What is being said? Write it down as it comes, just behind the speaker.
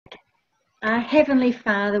Heavenly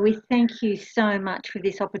Father, we thank you so much for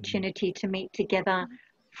this opportunity to meet together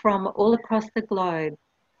from all across the globe.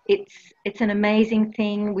 It's an amazing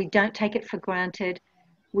thing. We don't take it for granted.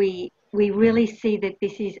 We really see that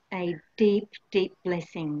this is a deep, deep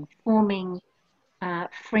blessing, forming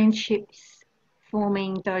friendships,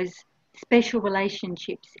 forming those special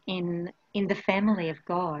relationships in the family of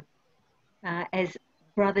God, as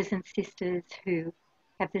brothers and sisters who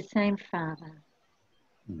have the same Father.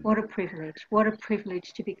 What a privilege. What a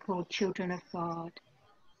privilege to be called children of God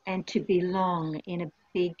and to belong in a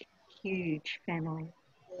big, huge family.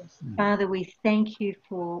 Father, we thank you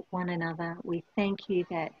for one another. We thank you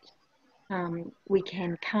that we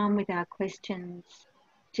can come with our questions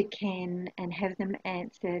to Ken and have them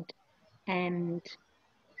answered and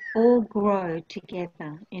all grow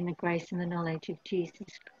together in the grace and the knowledge of Jesus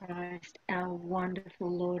Christ, our wonderful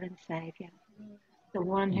Lord and Saviour, the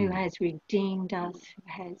one who has redeemed us,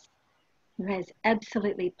 who has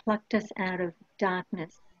absolutely plucked us out of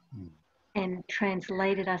darkness and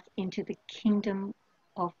translated us into the kingdom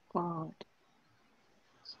of God.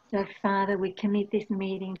 So, Father, we commit this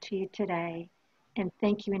meeting to you today and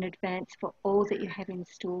thank you in advance for all that you have in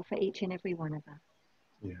store for each and every one of us.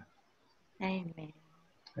 Yeah. Amen.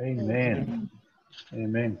 Amen.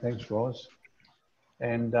 Amen. Thanks, Roz.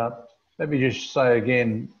 And let me just say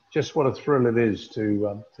again, just what a thrill it is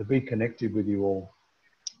to be connected with you all.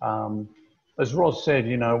 As Roz said,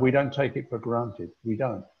 you know, we don't take it for granted. We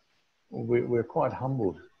don't. We're quite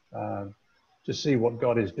humbled to see what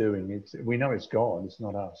God is doing. We know it's God. It's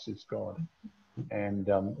not us. It's God. And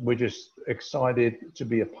we're just excited to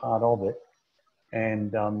be a part of it.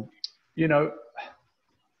 And, you know,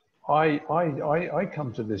 I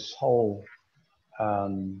come to this whole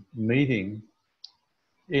meeting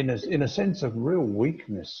in a sense of real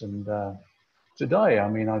weakness. And today, I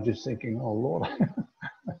mean, I'm just thinking, oh, Lord,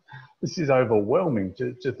 this is overwhelming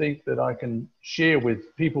to think that I can share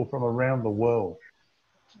with people from around the world.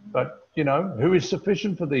 But, you know, who is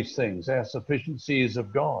sufficient for these things? Our sufficiency is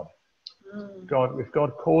of God. God, if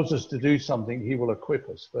God calls us to do something, he will equip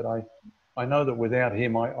us. But I know that without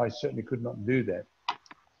him, I certainly could not do that.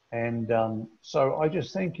 And so I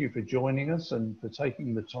just thank you for joining us and for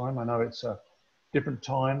taking the time. I know it's a different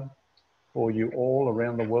time for you all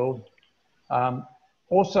around the world.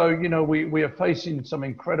 Also, you know, we are facing some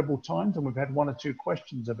incredible times, and we've had one or two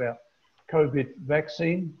questions about COVID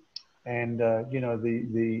vaccine and, you know,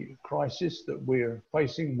 the crisis that we're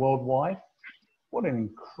facing worldwide. What an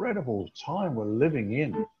incredible time we're living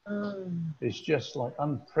in. It's just like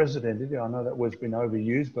unprecedented. I know that word's been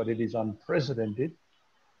overused, but it is unprecedented.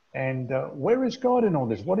 And where is God in all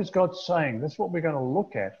this? What is God saying? That's what we're going to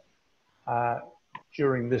look at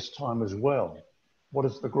during this time as well. What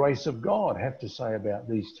does the grace of God have to say about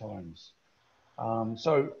these times?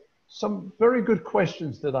 So some very good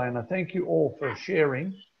questions today, and I thank you all for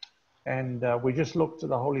sharing. And we just look to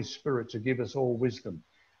the Holy Spirit to give us all wisdom.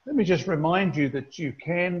 Let me just remind you that you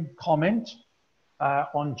can comment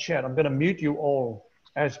on chat. I'm going to mute you all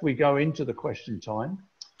as we go into the question time,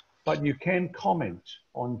 but you can comment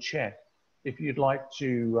on chat if you'd like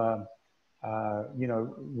to, you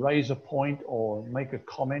know, raise a point or make a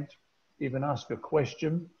comment, even ask a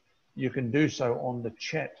question. You can do so on the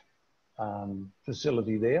chat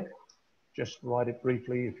facility there. Just write it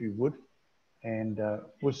briefly if you would, and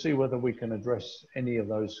we'll see whether we can address any of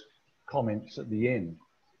those comments at the end.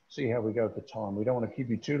 See how we go for time. We don't want to keep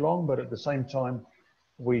you too long, but at the same time,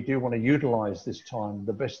 we do want to utilize this time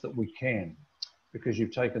the best that we can because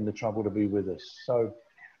you've taken the trouble to be with us. So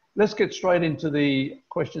let's get straight into the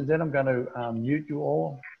questions then. I'm going to mute you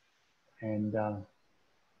all and I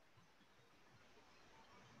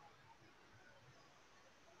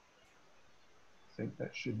think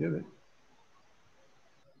that should do it.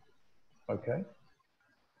 Okay,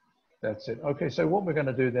 that's it. Okay, so what we're going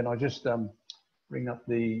to do then, I'll just bring up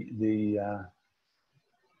the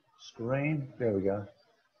screen. There we go.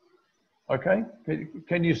 Okay,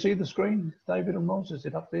 can you see the screen, David and Roz? Is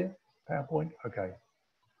it up there? PowerPoint? Okay.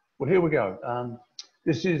 Well, here we go.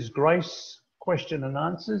 This is Grace Question and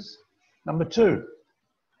Answers number 2.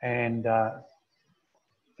 And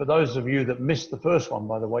for those of you that missed the first one,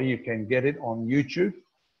 by the way, you can get it on YouTube.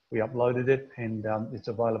 We uploaded it and it's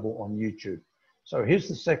available on YouTube. So here's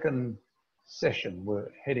the second session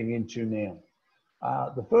we're heading into now.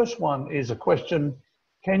 The first one is a question.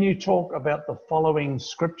 Can you talk about the following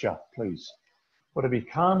scripture, please? For to be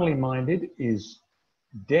carnally minded is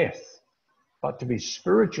death, but to be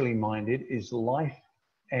spiritually minded is life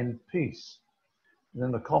and peace. And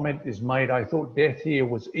then the comment is made, I thought death here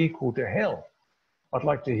was equal to hell. I'd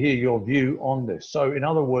like to hear your view on this. So in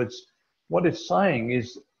other words, what it's saying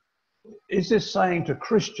is is this saying to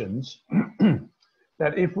Christians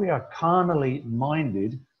that if we are carnally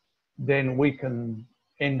minded, then we can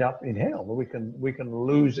end up in hell, or we can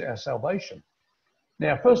lose our salvation?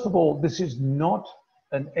 Now, first of all, this is not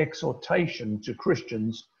an exhortation to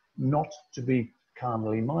Christians not to be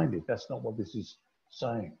carnally minded. That's not what this is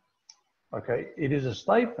saying. Okay, it is a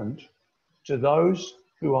statement to those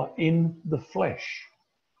who are in the flesh.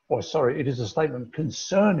 Or sorry, it is a statement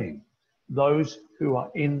concerning those who are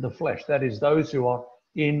in the flesh. That is, those who are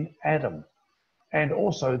in Adam. And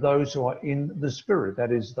also those who are in the Spirit.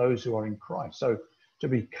 That is, those who are in Christ. So to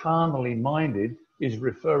be carnally minded is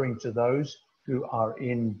referring to those who are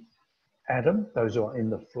in Adam, those who are in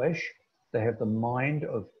the flesh. They have the mind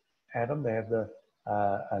of Adam. They have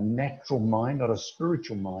a natural mind, not a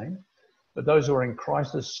spiritual mind. But those who are in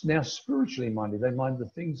Christ are now spiritually minded. They mind the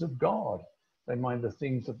things of God. They mind the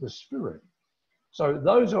things of the Spirit. So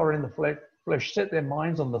those who are in the flesh set their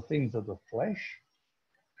minds on the things of the flesh.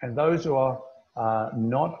 And those who are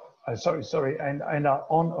and are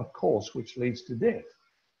on a course which leads to death.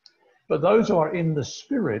 But those who are in the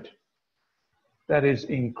Spirit, that is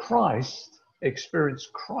in Christ, experience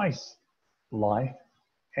Christ's life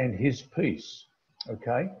and his peace.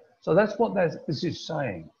 Okay? So that's what this is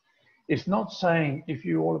saying. It's not saying if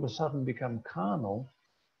you all of a sudden become carnal,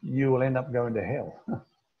 you will end up going to hell.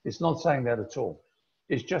 It's not saying that at all.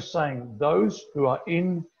 It's just saying those who are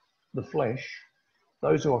in the flesh,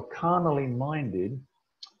 those who are carnally minded,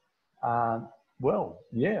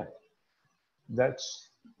 that's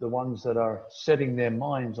the ones that are setting their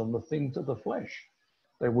minds on the things of the flesh.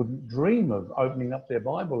 They wouldn't dream of opening up their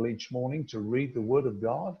Bible each morning to read the Word of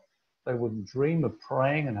God. They wouldn't dream of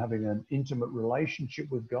praying and having an intimate relationship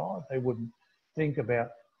with God. They wouldn't think about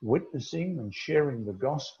witnessing and sharing the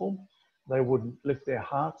gospel. They wouldn't lift their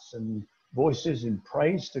hearts and voices in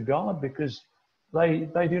praise to God, because they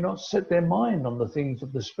do not set their mind on the things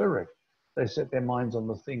of the Spirit. They set their minds on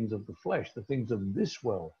the things of the flesh, the things of this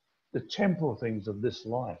world, the temporal things of this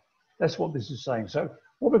life. That's what this is saying. So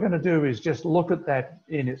what we're going to do is just look at that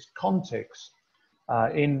in its context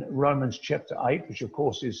in Romans chapter 8, which of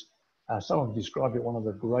course is, someone described it, one of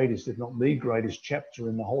the greatest, if not the greatest chapter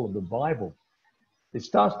in the whole of the Bible. It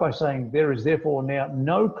starts by saying, there is therefore now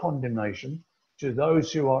no condemnation to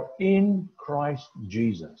those who are in Christ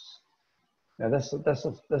Jesus. Now that's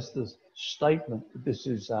the statement that this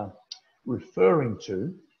is referring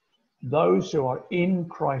to. Those who are in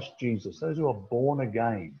Christ Jesus, those who are born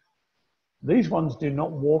again. These ones do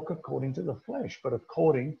not walk according to the flesh, but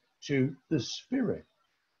according to the Spirit.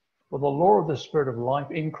 For the law of the Spirit of life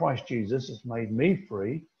in Christ Jesus has made me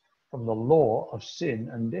free from the law of sin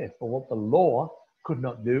and death. For what the law could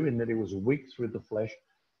not do, in that it was weak through the flesh,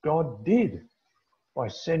 God did by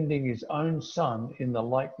sending his own Son in the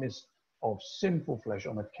likeness of sinful flesh.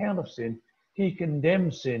 On account of sin, he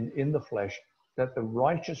condemned sin in the flesh, that the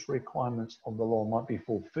righteous requirements of the law might be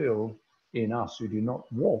fulfilled in us who do not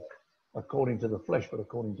walk according to the flesh, but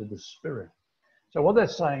according to the Spirit. So what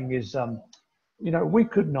that's saying is, we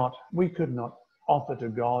could not offer to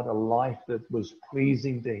God a life that was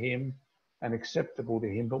pleasing to him and acceptable to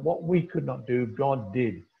him. But what we could not do, God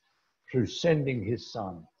did through sending his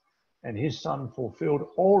Son. And his Son fulfilled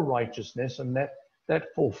all righteousness, and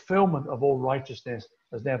that fulfillment of all righteousness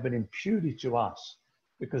has now been imputed to us,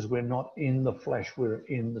 because we're not in the flesh, we're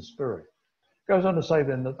in the Spirit. It goes on to say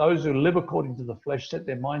then that those who live according to the flesh set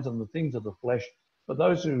their minds on the things of the flesh, but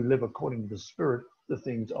those who live according to the Spirit, the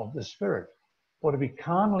things of the Spirit. For to be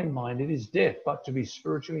carnally minded is death, but to be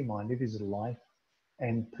spiritually minded is life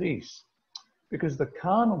and peace. Because the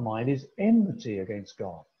carnal mind is enmity against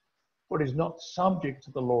God, for it is not subject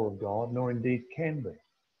to the law of God, nor indeed can be.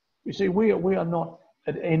 You see, we are not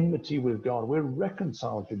at enmity with God. We're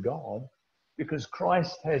reconciled to God because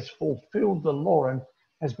Christ has fulfilled the law and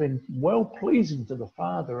has been well pleasing to the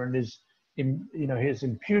Father, and has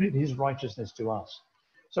imputed his righteousness to us.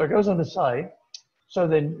 So it goes on to say, so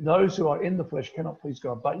then those who are in the flesh cannot please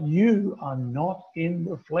God, but you are not in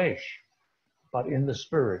the flesh, but in the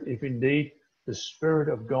Spirit, if indeed the Spirit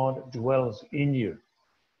of God dwells in you.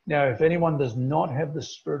 Now, if anyone does not have the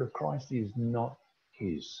Spirit of Christ, he is not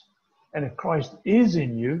his. And if Christ is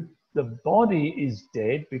in you, the body is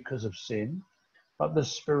dead because of sin, but the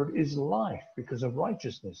Spirit is life because of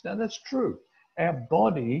righteousness. Now, that's true. Our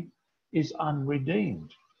body is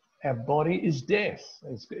unredeemed. Our body is death.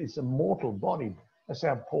 It's a mortal body. That's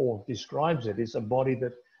how Paul describes it. It's a body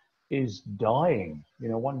that is dying.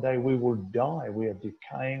 One day we will die. We are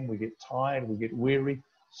decaying. We get tired. We get weary.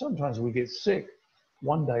 Sometimes we get sick.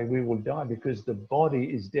 One day we will die because the body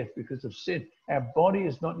is death because of sin. Our body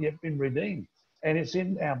has not yet been redeemed. And it's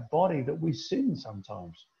in our body that we sin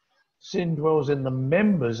sometimes. Sin dwells in the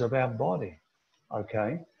members of our body,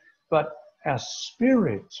 okay? But our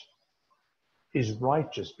spirit is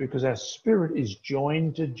righteous because our spirit is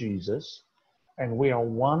joined to Jesus and we are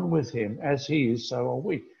one with him. As he is, so are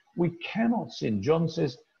we. We cannot sin. John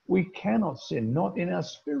says we cannot sin, not in our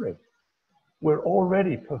spirit. We're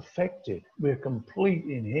already perfected. We're complete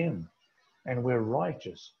in him and we're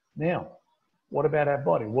righteous. Now, what about our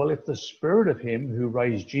body? Well, if the spirit of him who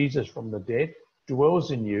raised Jesus from the dead dwells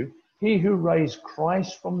in you, he who raised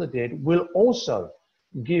Christ from the dead will also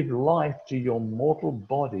give life to your mortal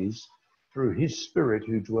bodies through his spirit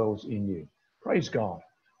who dwells in you. Praise God.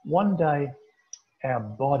 One day our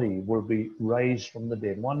body will be raised from the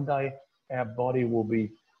dead. One day our body will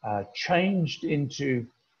be changed into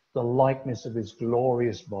the likeness of his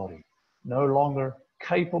glorious body. No longer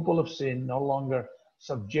capable of sin, no longer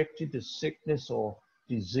subjected to sickness or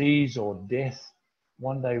disease or death.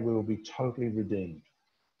 One day we will be totally redeemed.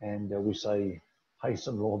 And we say,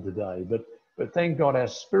 hasten, Lord, the day. But thank God our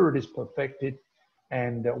spirit is perfected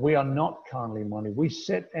and we are not carnally minded. We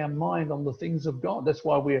set our mind on the things of God. That's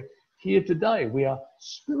why we're here today. We are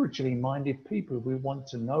spiritually minded people. We want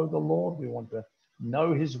to know the Lord. We want to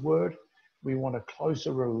know his word. We want a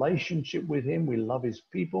closer relationship with him. We love his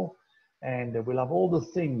people and we love all the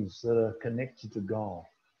things that are connected to God.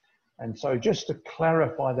 And so just to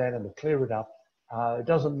clarify that and to clear it up, it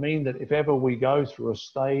doesn't mean that if ever we go through a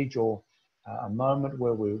stage or a moment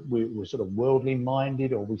where we're sort of worldly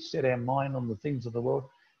minded or we set our mind on the things of the world,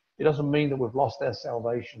 it doesn't mean that we've lost our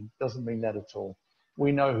salvation. It doesn't mean that at all.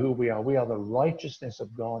 We know who we are. We are the righteousness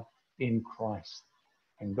of God in Christ.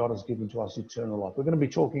 And God has given to us eternal life. We're going to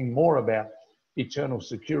be talking more about eternal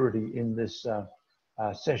security in this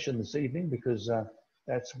session this evening because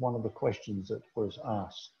that's one of the questions that was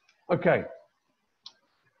asked. Okay.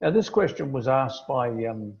 Now, this question was asked by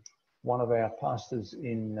one of our pastors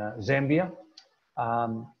in Zambia.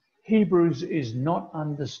 Hebrews is not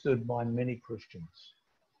understood by many Christians.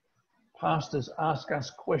 Pastors ask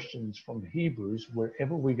us questions from Hebrews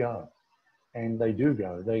wherever we go. And they do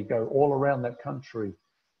go. They go all around that country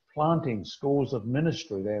planting schools of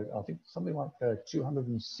ministry. There are, I think, something like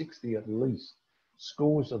 260 at least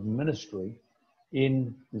schools of ministry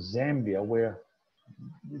in Zambia where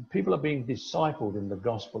people are being discipled in the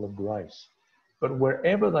gospel of grace. But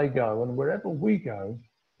wherever they go and wherever we go,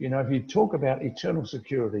 you know, if you talk about eternal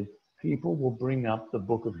security, people will bring up the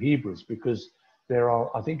book of Hebrews because there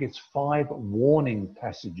are, I think it's 5 warning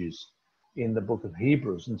passages in the book of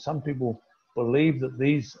Hebrews. And some people believe that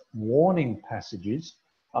these warning passages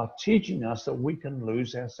are teaching us that we can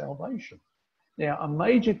lose our salvation. Now, a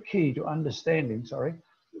major key to understanding,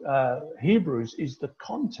 Hebrews is the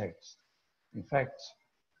context. In fact,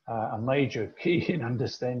 a major key in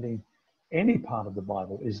understanding any part of the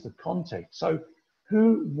Bible is the context. So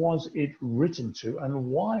who was it written to and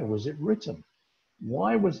why was it written?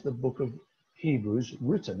 Why was the book of Hebrews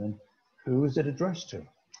written and who was it addressed to?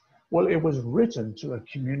 Well, it was written to a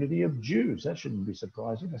community of Jews. That shouldn't be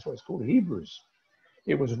surprising. That's why it's called Hebrews.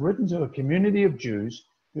 It was written to a community of Jews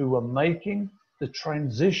who were making the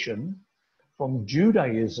transition from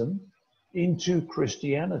Judaism into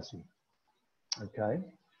Christianity. Okay,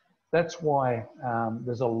 that's why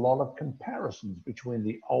there's a lot of comparisons between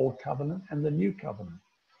the Old Covenant and the New Covenant,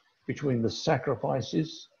 between the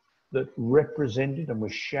sacrifices that represented and were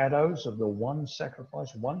shadows of the one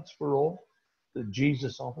sacrifice once for all that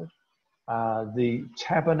Jesus offered, the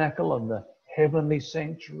tabernacle and the heavenly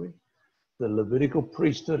sanctuary, the Levitical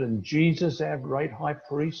priesthood and Jesus, our great high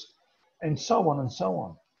priest, and so on and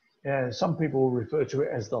so on. Some people refer to it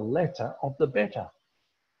as the letter of the better.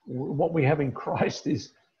 What we have in Christ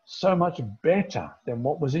is so much better than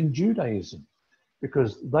what was in Judaism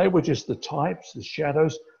because they were just the types, the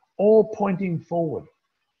shadows, all pointing forward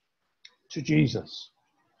to Jesus,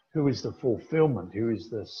 who is the fulfillment, who is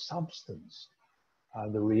the substance,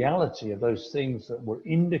 the reality of those things that were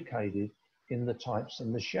indicated in the types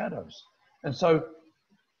and the shadows. And so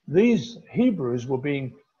these Hebrews were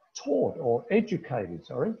being taught or educated,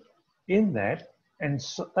 in that, and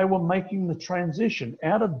so they were making the transition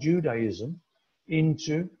out of Judaism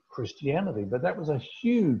into Christianity. But that was a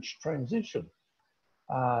huge transition.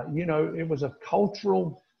 You know, it was a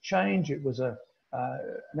cultural change. It was an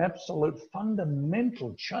absolute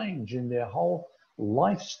fundamental change in their whole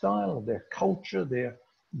lifestyle, their culture,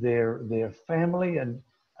 their family, and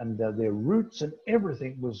their roots, and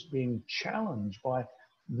everything was being challenged by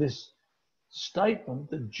this statement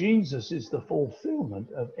that Jesus is the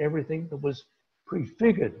fulfillment of everything that was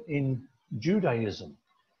prefigured in Judaism.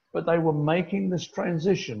 But they were making this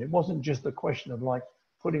transition. It wasn't just a question of like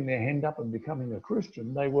putting their hand up and becoming a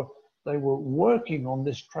Christian. They were They were working on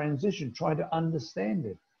this transition, trying to understand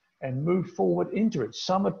it and move forward into it.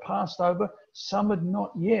 Some had passed over, some had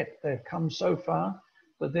not yet. They've come so far,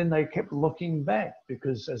 but then they kept looking back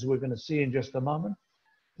because, as we're going to see in just a moment,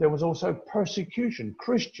 there was also persecution.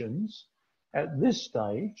 Christians at this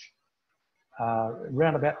stage,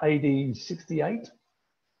 around about AD 68,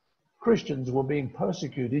 Christians were being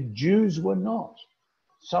persecuted, Jews were not.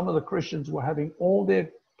 Some of the Christians were having all their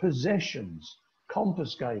possessions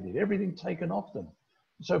confiscated, everything taken off them.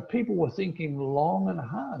 So people were thinking long and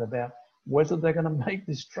hard about whether they're going to make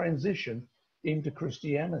this transition into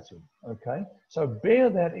Christianity, okay? So bear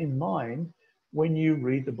that in mind when you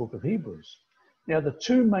read the book of Hebrews. Now, the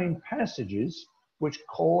two main passages which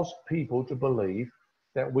cause people to believe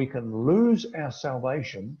that we can lose our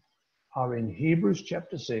salvation are in Hebrews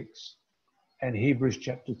chapter 6 and Hebrews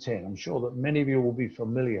chapter 10. I'm sure that many of you will be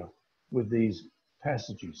familiar with these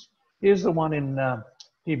passages. Here's the one in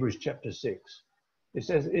Hebrews chapter 6. It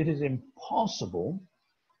says, "It is impossible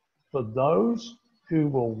for those who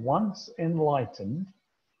were once enlightened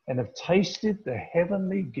and have tasted the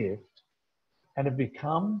heavenly gift and have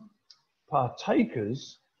become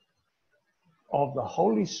partakers of the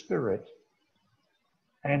Holy Spirit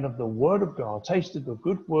and of the Word of God, tasted the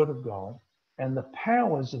good Word of God and the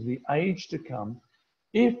powers of the age to come,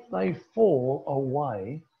 if they fall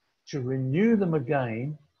away, to renew them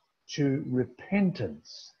again to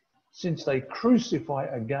repentance, since they crucify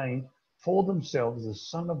again for themselves the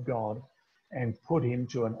Son of God and put him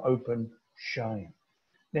to an open shame."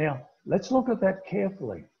 Now, let's look at that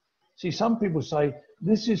carefully. See, some people say,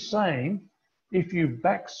 this is saying if you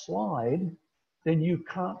backslide, then you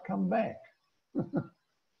can't come back.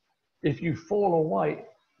 If you fall away,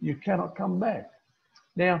 you cannot come back.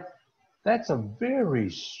 Now, that's a very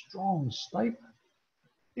strong statement.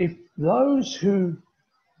 If those who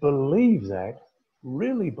believe that,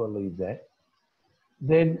 really believe that,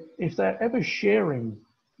 then if they're ever sharing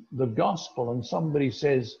the gospel and somebody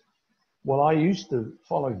says, well, I used to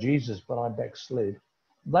follow Jesus, but I backslid,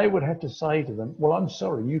 they would have to say to them, well, I'm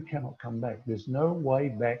sorry, you cannot come back. There's no way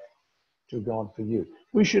back to God for you.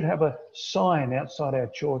 We should have a sign outside our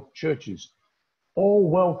churches, all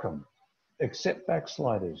welcome, except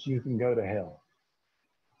backsliders, you can go to hell.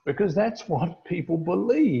 Because that's what people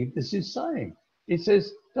believe this is saying. It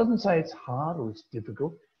says, doesn't say it's hard or it's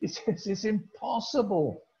difficult. It says it's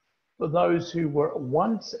impossible for those who were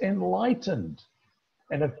once enlightened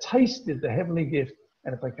and have tasted the heavenly gift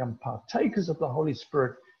and have become partakers of the Holy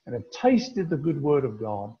Spirit and have tasted the good word of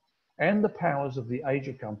God and the powers of the age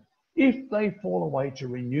to come, if they fall away, to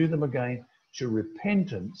renew them again to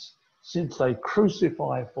repentance, since they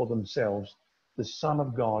crucify for themselves the Son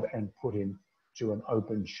of God and put him to an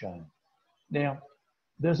open shame. Now,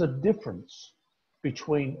 there's a difference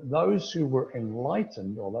between those who were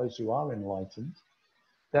enlightened or those who are enlightened.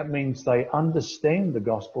 That means they understand the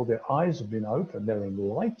gospel, their eyes have been opened, they're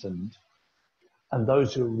enlightened, and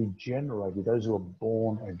those who are regenerated, those who are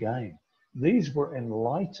born again. These were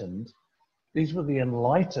enlightened. These were the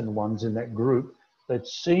enlightened ones in that group. They'd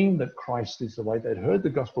seen that Christ is the way. They'd heard the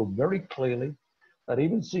gospel very clearly. They'd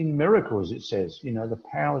even seen miracles, it says, you know, the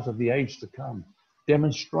powers of the age to come,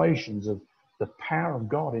 demonstrations of the power of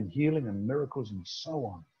God in healing and miracles and so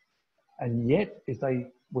on. And yet, if they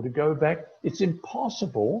were to go back, it's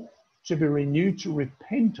impossible to be renewed to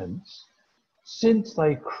repentance, since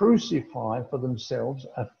they crucify for themselves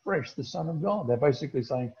afresh the Son of God. They're basically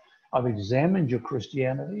saying, I've examined your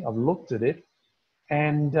Christianity, I've looked at it,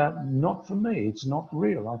 and not for me, it's not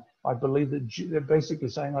real. I believe that, they're basically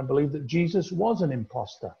saying, I believe that Jesus was an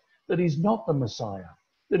imposter, that he's not the Messiah,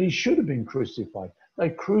 that he should have been crucified.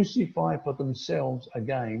 They crucify for themselves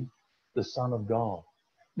again the Son of God.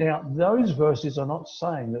 Now, those verses are not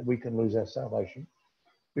saying that we can lose our salvation,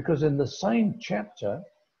 because in the same chapter,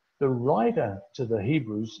 the writer to the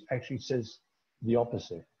Hebrews actually says the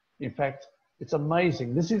opposite. In fact, it's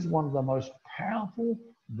amazing. This is one of the most powerful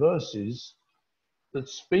verses that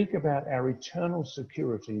speak about our eternal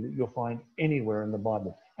security that you'll find anywhere in the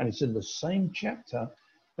Bible. And it's in the same chapter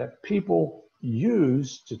that people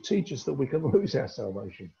use to teach us that we can lose our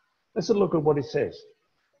salvation. Let's look at what it says.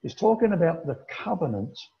 It's talking about the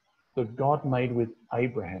covenant that God made with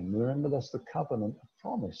Abraham. Remember, that's the covenant of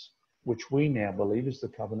promise, which we now believe is the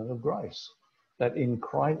covenant of grace. That in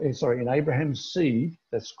Christ, in Abraham's seed,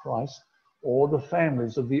 that's Christ, all the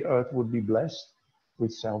families of the earth would be blessed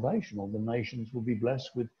with salvation. All the nations will be blessed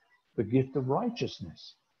with the gift of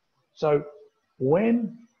righteousness. So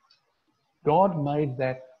when God made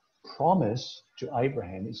that promise to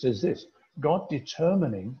Abraham, it says this, God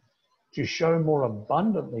determining to show more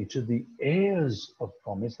abundantly to the heirs of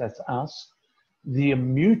promise, that's us, the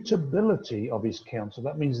immutability of his counsel,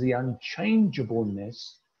 that means the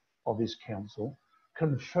unchangeableness of his counsel,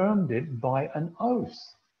 confirmed it by an oath,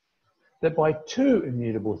 that by two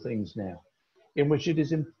immutable things now, in which it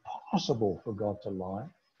is impossible for God to lie,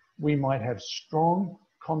 we might have strong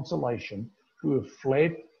consolation who have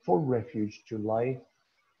fled for refuge to lay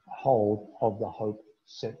hold of the hope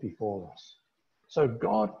set before us. So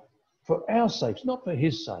God, for our sakes, not for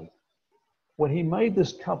his sake, when he made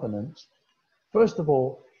this covenant, first of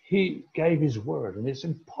all, he gave his word, and it's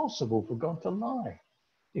impossible for God to lie.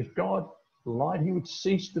 If God lied, he would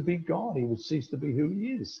cease to be God. He would cease to be who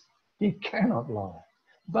he is. He cannot lie.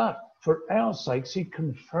 But for our sakes, he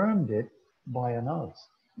confirmed it by an oath.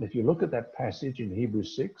 And if you look at that passage in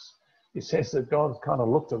Hebrews 6, it says that God kind of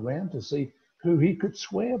looked around to see who he could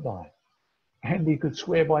swear by. And he could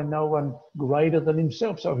swear by no one greater than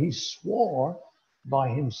himself. So he swore by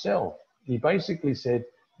himself. He basically said,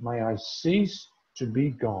 may I cease to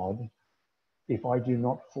be God if I do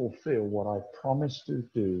not fulfill what I promised to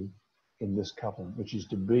do in this covenant, which is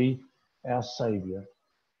to be our Savior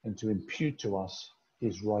and to impute to us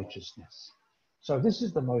his righteousness. So this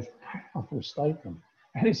is the most powerful statement.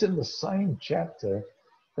 And it's in the same chapter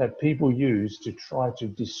that people use to try to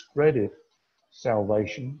discredit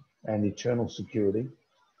salvation and eternal security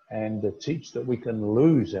and teach that we can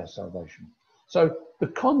lose our salvation. So the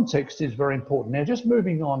context is very important. Now, just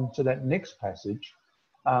moving on to that next passage,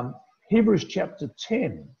 Hebrews chapter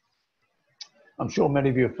 10. I'm sure many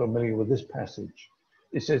of you are familiar with this passage.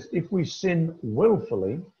 It says, if we sin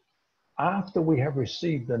willfully after we have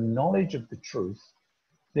received the knowledge of the truth,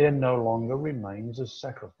 there no longer remains a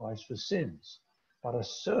sacrifice for sins, but a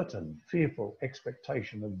certain fearful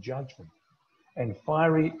expectation of judgment and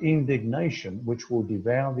fiery indignation which will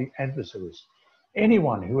devour the adversaries.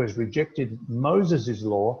 Anyone who has rejected Moses'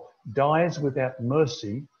 law dies without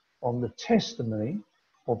mercy on the testimony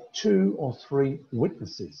of 2 or 3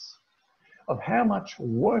 witnesses. Of how much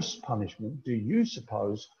worse punishment do you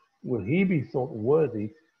suppose will he be thought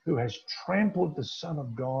worthy who has trampled the Son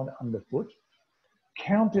of God underfoot,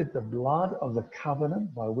 counted the blood of the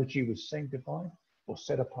covenant by which he was sanctified or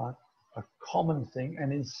set apart a common thing,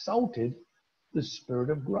 and insulted the Spirit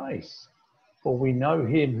of grace? For we know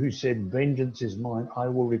him who said, vengeance is mine, I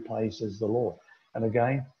will repay, says the Lord. And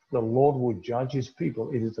again, the Lord will judge his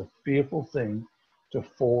people. It is a fearful thing to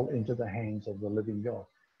fall into the hands of the living God.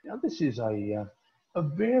 Now, this is a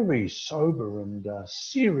very sober and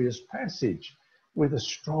serious passage with a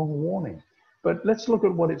strong warning. But let's look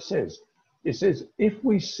at what it says. It says, if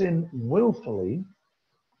we sin willfully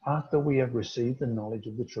after we have received the knowledge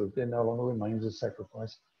of the truth, there no longer remains a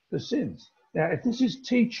sacrifice for sins. Now, if this is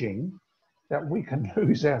teaching that we can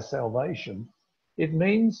lose our salvation, it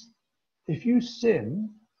means if you sin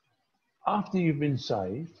after you've been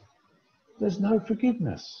saved, there's no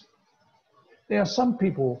forgiveness. Now, some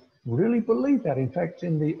people really believe that. In fact,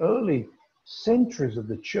 in the early centuries of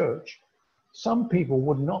the church, some people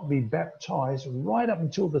would not be baptized right up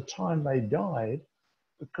until the time they died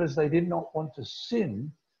because they did not want to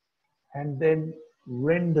sin and then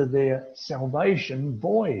render their salvation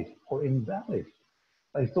void or invalid.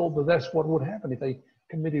 They thought that that's what would happen if they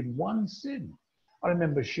committed one sin. I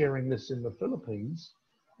remember sharing this in the Philippines,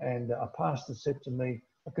 and a pastor said to me,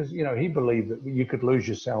 because, you know, he believed that you could lose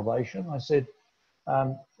your salvation. I said,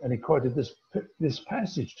 and he quoted this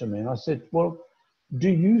passage to me, and I said, well, do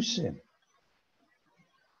you sin?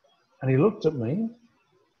 And he looked at me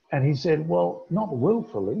and he said, well, not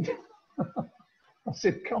willfully. I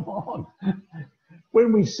said, come on.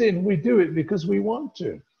 When we sin, we do it because we want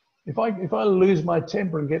to. If I lose my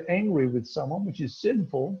temper and get angry with someone, which is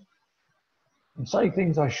sinful, and say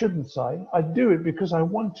things I shouldn't say, I do it because I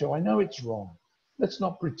want to. I know it's wrong. Let's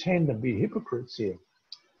not pretend to be hypocrites here.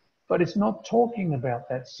 But it's not talking about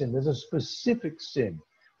that sin. There's a specific sin,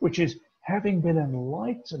 which is having been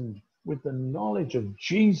enlightened with the knowledge of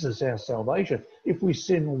Jesus, our salvation. If we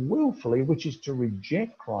sin willfully, which is to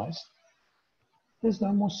reject Christ, there's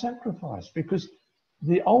no more sacrifice, because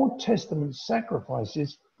the Old Testament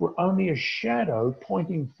sacrifices were only a shadow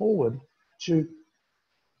pointing forward to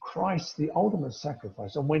Christ, the ultimate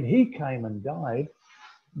sacrifice. And when he came and died,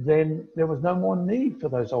 then there was no more need for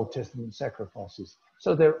those Old Testament sacrifices.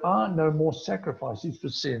 So there are no more sacrifices for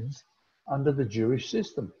sins under the Jewish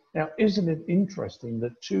system. Now, isn't it interesting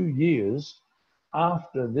that 2 years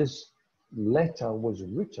after this letter was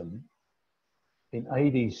written, in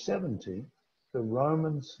AD 70, the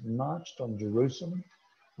Romans marched on Jerusalem,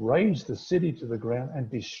 razed the city to the ground, and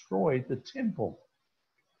destroyed the temple.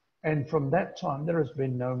 And from that time, there has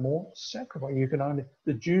been no more sacrifice.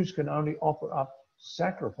 The Jews can only offer up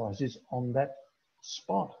sacrifices on that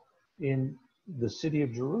spot in the city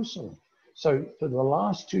of Jerusalem. So for the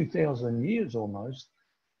last 2,000 years almost,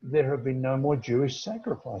 there have been no more Jewish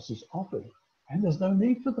sacrifices offered. And there's no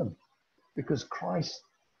need for them because Christ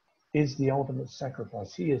is the ultimate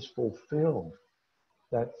sacrifice. He has fulfilled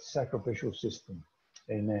that sacrificial system.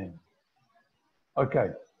 Amen. Okay.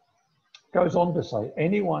 Goes on to say,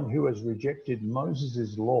 anyone who has rejected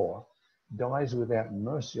Moses' law dies without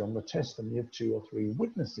mercy on the testimony of 2 or 3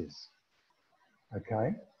 witnesses.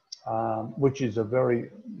 Okay. Which is a very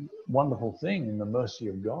wonderful thing in the mercy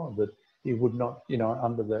of God, that he would not, you know,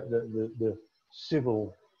 under the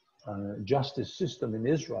civil justice system in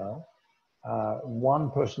Israel,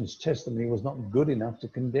 one person's testimony was not good enough to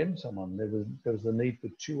condemn someone. There was the need for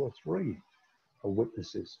 2 or 3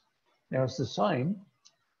 witnesses. Now it's the same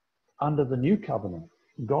under the new covenant.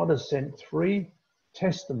 God has sent 3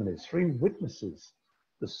 testimonies, 3 witnesses: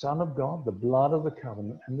 the Son of God, the blood of the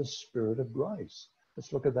covenant, and the Spirit of grace.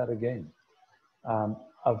 Let's look at that again.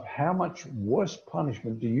 Of how much worse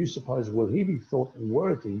punishment do you suppose will he be thought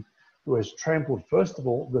worthy who has trampled, first of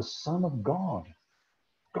all, the Son of God?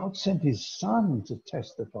 God sent his Son to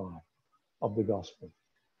testify of the gospel,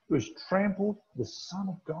 who has trampled the Son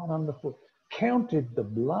of God underfoot, counted the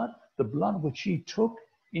blood which he took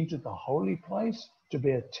into the holy place to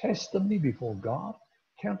bear testimony before God,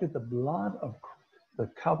 counted the blood of the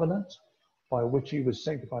covenant by which he was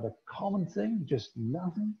sanctified a common thing, just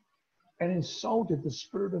nothing, and insulted the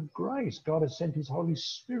Spirit of grace. God has sent his Holy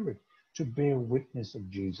Spirit to bear witness of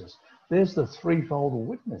Jesus. There's the threefold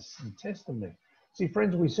witness and testimony. See,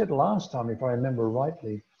 friends, we said last time, if I remember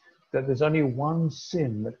rightly, that there's only one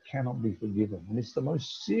sin that cannot be forgiven, and it's the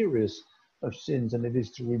most serious of sins, and it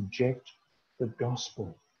is to reject the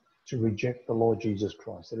gospel, to reject the Lord Jesus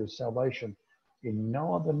Christ. There is salvation in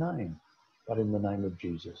no other name but in the name of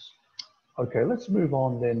Jesus. Okay, let's move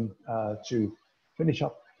on then to finish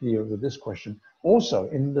up here with this question. Also,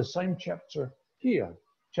 in the same chapter here,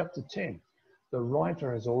 chapter 10, the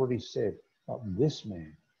writer has already said that this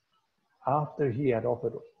man, after he had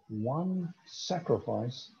offered one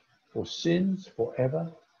sacrifice for sins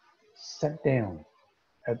forever, sat down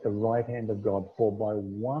at the right hand of God, for by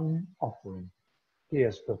one offering he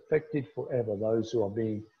has perfected forever those who are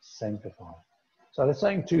being sanctified. So they're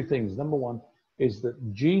saying 2 things. Number 1 is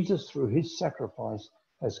that Jesus, through his sacrifice,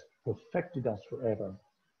 has perfected us forever.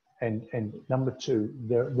 And number 2,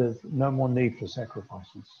 there's no more need for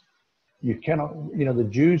sacrifices. You cannot, you know, the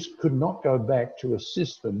Jews could not go back to a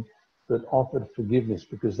system that offered forgiveness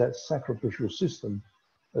because that sacrificial system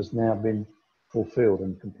has now been fulfilled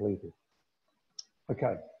and completed.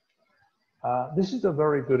 Okay. This is a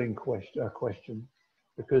very good question,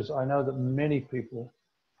 because I know that many people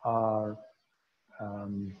are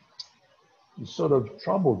sort of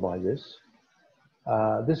troubled by this.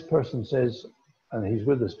 This person says, and he's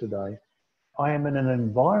with us today, I am in an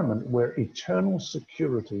environment where eternal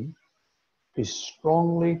security is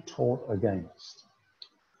strongly taught against.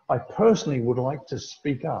 I personally would like to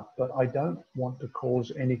speak up, but I don't want to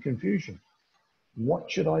cause any confusion.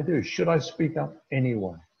 What should I do? Should I speak up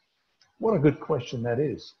anyway? What a good question that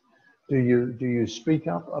is. Do you speak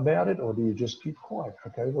up about it, or do you just keep quiet?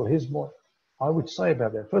 Okay, well, here's what I would say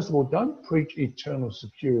about that. First of all, don't preach eternal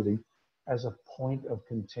security as a point of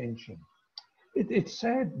contention. It's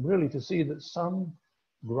sad, really, to see that some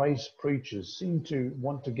grace preachers seem to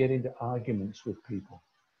want to get into arguments with people,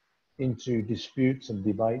 into disputes and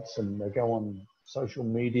debates, and they go on social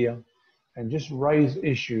media and just raise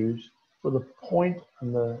issues for the point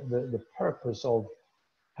and the purpose of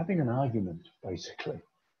having an argument, basically.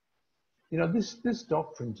 You know, this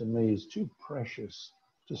doctrine to me is too precious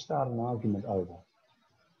to start an argument over.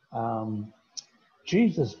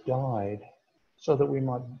 Jesus died so that we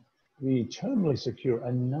might be eternally secure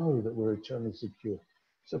and know that we're eternally secure.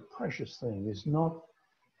 It's a precious thing. It's not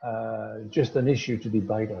just an issue to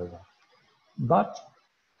debate over. But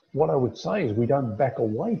what I would say is we don't back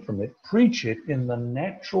away from it. Preach it in the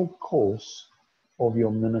natural course of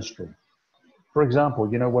your ministry. For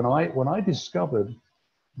example, you know, when I discovered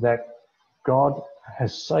that God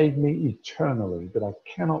has saved me eternally, that I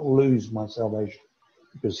cannot lose my salvation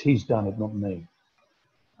because he's done it, not me.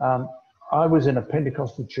 I was in a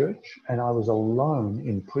Pentecostal church and I was alone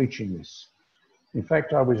in preaching this. In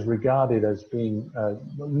fact, I was regarded as being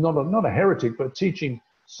not a heretic, but teaching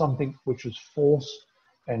something which was false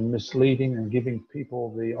and misleading and giving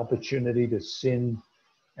people the opportunity to sin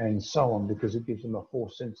and so on, because it gives them a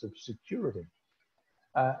false sense of security.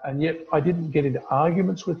 And yet I didn't get into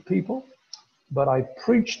arguments with people, but I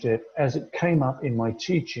preached it as it came up in my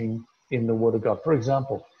teaching in the Word of God. For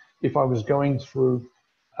example, if I was going through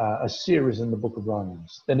a series in the book of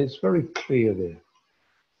Romans, then it's very clear there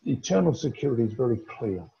eternal security is very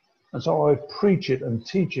clear. And so I preach it and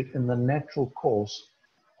teach it in the natural course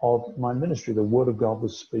of my ministry. The Word of God will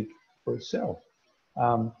speak for itself.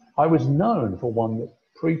 I was known for one that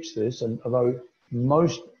preached this, and although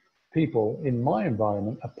most people in my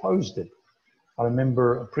environment opposed it. I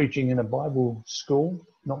remember preaching in a Bible school,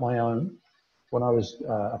 not my own, when I was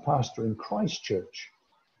a pastor in Christchurch.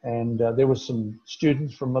 And there were some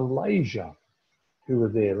students from Malaysia who were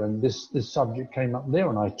there, and this subject came up there,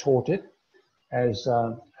 and I taught it as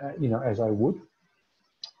as I would.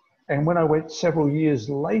 And when I went several years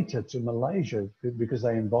later to Malaysia, because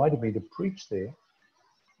they invited me to preach there,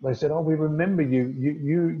 they said, "Oh, we remember you.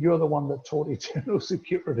 You're the one that taught eternal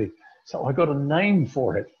security." So I got a name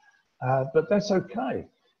for it, but that's okay.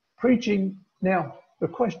 Preaching. Now the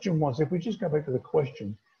question was, if we just go back to the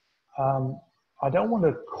question, I don't want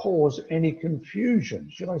to cause any confusion.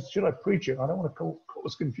 Should I preach it? I don't want to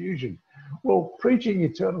cause confusion. Well, preaching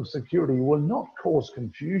eternal security will not cause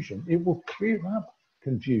confusion. It will clear up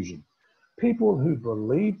confusion. People who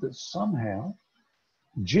believe that somehow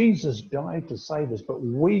Jesus died to save us, but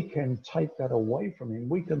we can take that away from him.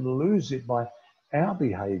 We can lose it by our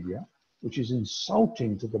behavior, which is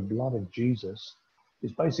insulting to the blood of Jesus,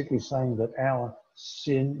 is basically saying that our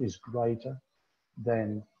sin is greater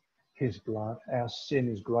than his blood. Our sin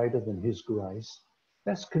is greater than his grace.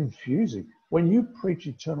 That's confusing. When you preach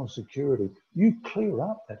eternal security, you clear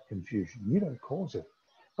up that confusion. You don't cause it.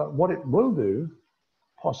 But what it will do,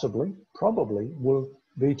 possibly, probably, will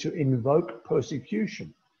be to invoke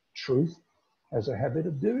persecution. Truth has a habit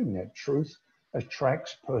of doing that. Truth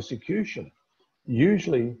attracts persecution.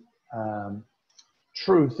 Usually,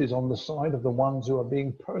 truth is on the side of the ones who are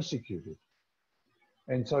being persecuted.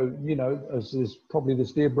 And so, as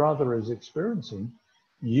this dear brother is experiencing,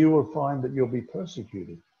 you will find that you'll be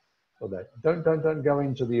persecuted for that. Don't go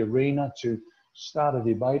into the arena to start a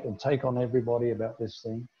debate and take on everybody about this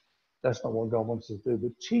thing. That's not what God wants us to do,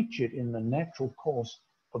 but teach it in the natural course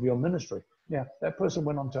of your ministry. Now, that person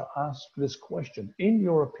went on to ask this question. In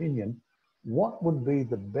your opinion, what would be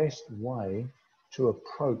the best way to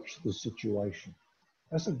approach the situation?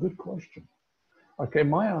 That's a good question. Okay,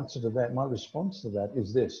 my answer to that, my response to that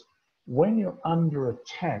is this. When you're under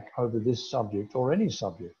attack over this subject or any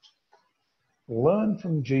subject, learn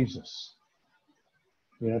from Jesus.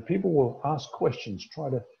 People will ask questions, try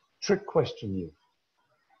to trick question you.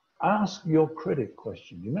 Ask your critic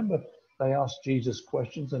question. You remember they asked Jesus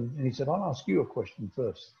questions and he said, I'll ask you a question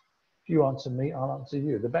first. If you answer me, I'll answer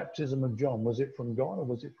you. The baptism of John, was it from God or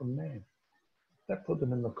was it from man? That put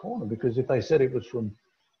them in the corner, because if they said it was from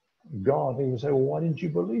God, he would say, well, why didn't you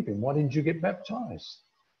believe him? Why didn't you get baptized?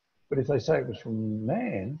 But if they say it was from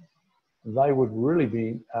man, they would really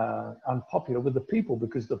be unpopular with the people,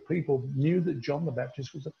 because the people knew that John the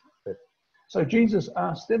Baptist was a prophet. So Jesus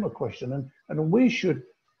asked them a question, and we should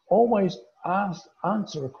always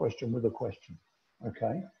answer a question with a question.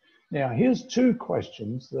 Okay? Now, here's two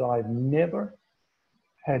questions that I've never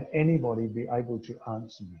had anybody be able to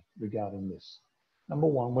answer me regarding this. Number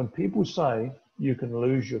one, when people say you can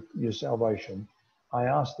lose your salvation, I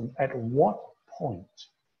ask them, at what point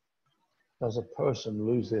does a person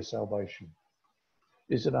lose their salvation?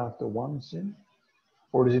 Is it after one sin?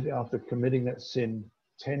 Or is it after committing that sin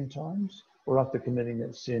 10 times? Or after committing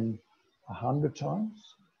that sin 100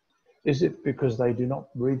 times? Is it because they do not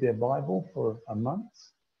read their Bible for a month?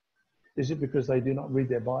 Is it because they do not read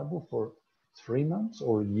their Bible for 3 months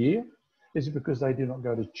or a year? Is it because they do not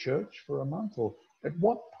go to church for a month? Or at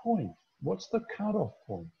what point? What's the cutoff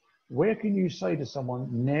point? Where can you say to someone,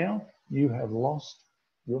 now you have lost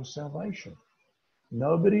your salvation?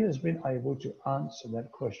 Nobody has been able to answer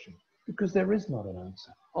that question, because there is not an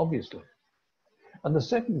answer, obviously. And the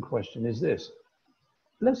second question is this.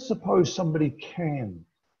 Let's suppose somebody can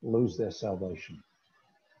lose their salvation.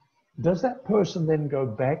 Does that person then go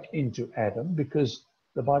back into Adam? Because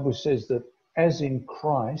the Bible says that as in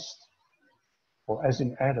Christ, or as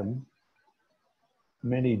in Adam,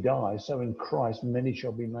 many die, so in Christ many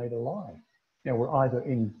shall be made alive. Now we're either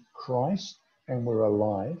in Christ and we're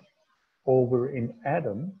alive, or we're in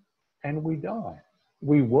Adam and we die.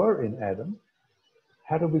 We were in Adam.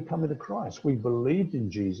 How did we come into Christ? We believed in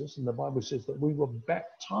Jesus, and the Bible says that we were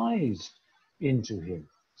baptized into him.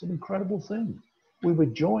 It's an incredible thing. We were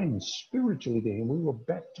joined spiritually to him. We were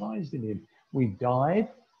baptized in him. We died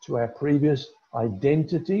to our previous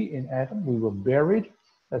identity in Adam. We were buried.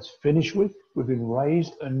 That's finished with. We've been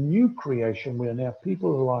raised a new creation. We are now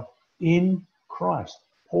people who are in Christ.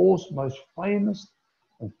 Paul's most famous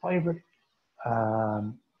and favorite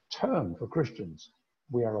term for Christians.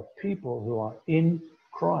 We are a people who are in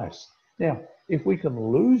Christ. Now, if we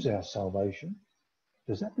can lose our salvation,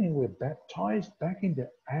 Does that mean we're baptized back into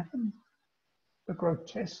Adam? A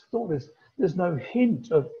grotesque thought. There's no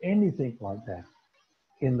hint of anything like that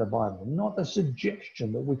in the Bible. Not a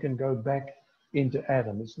suggestion that we can go back into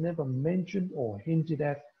Adam. It's never mentioned or hinted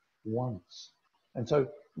at once. And so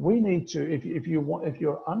we need to, if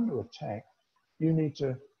you're under attack, you need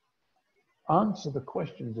to answer the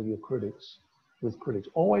questions of your critics with critics.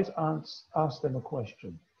 Always ask them a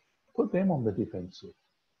question. Put them on the defensive.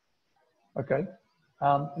 Okay?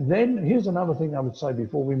 Then here's another thing I would say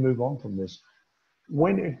before we move on from this.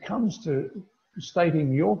 When it comes to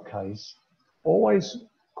stating your case, always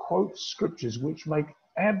quote scriptures which make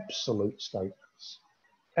absolute statements.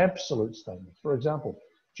 Absolute statements. For example,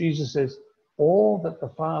 Jesus says, all that the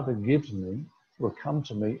Father gives me will come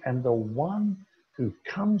to me, and the one who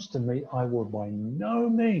comes to me I will by no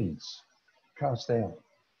means cast out.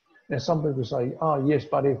 Now some people say, oh yes,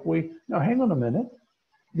 but if we... No, hang on a minute.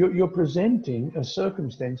 You're presenting a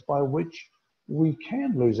circumstance by which we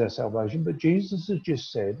can lose our salvation, but Jesus has just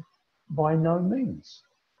said, by no means.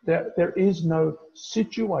 There is no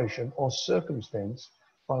situation or circumstance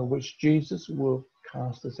by which Jesus will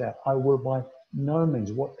cast us out. I will by no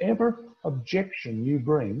means. Whatever objection you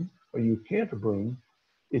bring or you care to bring,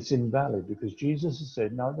 it's invalid because Jesus has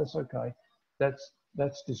said, no, that's okay.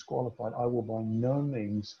 That's disqualified. I will by no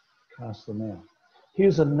means cast them out.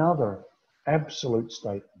 Here's another absolute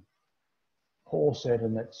statement. Paul said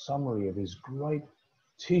in that summary of his great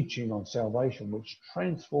teaching on salvation, which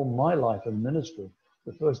transformed my life and ministry,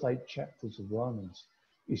 the first 8 chapters of Romans.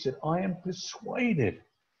 He said, I am persuaded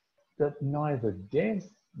that neither death,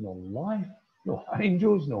 nor life, nor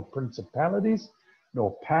angels, nor principalities,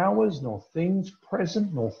 nor powers, nor things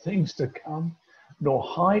present, nor things to come, nor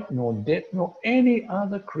height, nor depth, nor any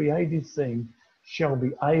other created thing shall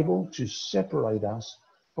be able to separate us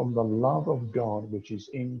from the love of God which is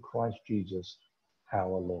in Christ Jesus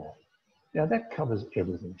our Lord. Now that covers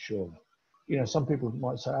everything, surely. You know, some people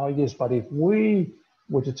might say, oh yes, but if we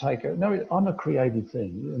were to take it, no, I'm a created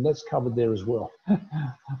thing, and that's covered there as well.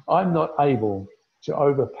 I'm not able to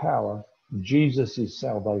overpower Jesus'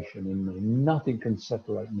 salvation in me. Nothing can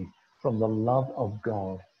separate me from the love of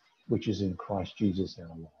God which is in Christ Jesus our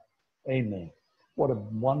Lord. Amen. What a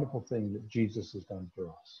wonderful thing that Jesus has done for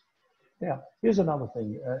us. Now, here's another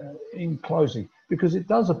thing in closing, because it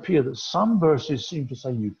does appear that some verses seem to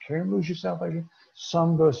say you can lose your salvation,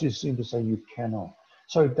 some verses seem to say you cannot.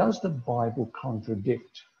 So does the Bible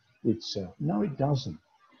contradict itself? No, it doesn't.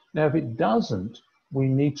 Now, if it doesn't, we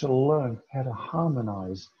need to learn how to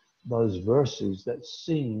harmonize those verses that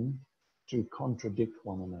seem to contradict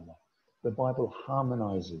one another. The Bible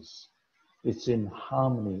harmonizes. It's in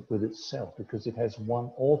harmony with itself because it has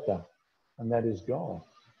one author, and that is God.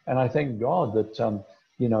 And I thank God that,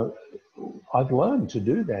 you know, I've learned to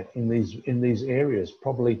do that in these areas.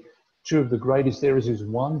 Probably two of the greatest areas is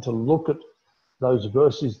one, to look at those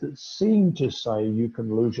verses that seem to say you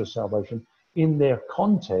can lose your salvation in their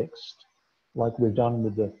context, like we've done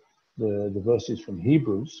with the verses from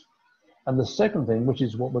Hebrews. And the second thing, which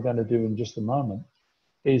is what we're going to do in just a moment,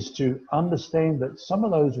 is to understand that some of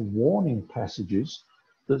those warning passages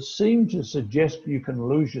that seem to suggest you can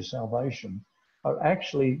lose your salvation are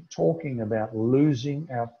actually talking about losing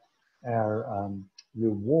our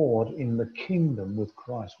reward in the kingdom with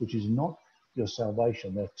Christ, which is not your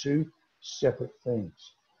salvation. They're two separate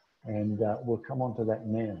things. And we'll come on to that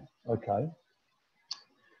now. Okay.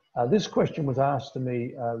 This question was asked to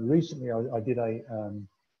me recently. I did a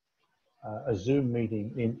Zoom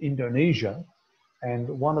meeting in Indonesia, and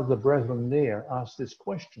one of the brethren there asked this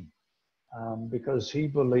question because he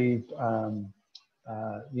believed,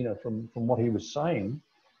 you know, from what he was saying,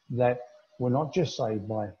 that we're not just saved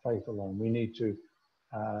by faith alone. We need to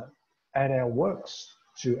add our works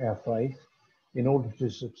to our faith in order to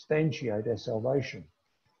substantiate our salvation.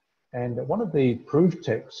 And one of the proof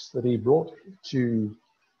texts that he brought to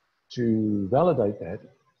validate that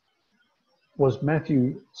was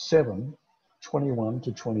Matthew 7:21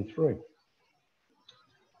 to 23.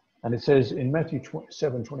 And it says in Matthew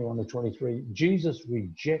 7:21 to 23, Jesus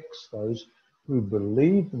rejects those who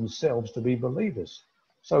believe themselves to be believers.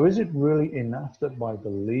 So is it really enough that by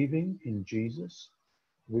believing in Jesus,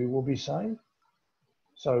 we will be saved?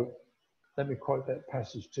 So let me quote that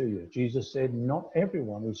passage to you. Jesus said, not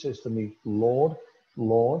everyone who says to me, Lord,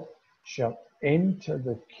 Lord, shall enter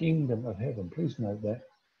the kingdom of heaven. Please note that.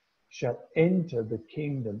 Shall enter the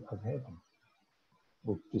kingdom of heaven.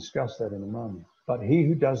 We'll discuss that in a moment. But he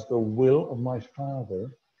who does the will of my Father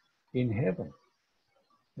in heaven.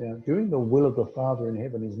 Now, doing the will of the Father in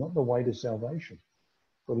heaven is not the way to salvation.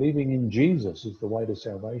 Believing in Jesus is the way to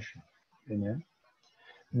salvation. Amen.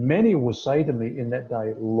 Many will say to me in that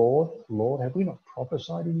day, Lord, Lord, have we not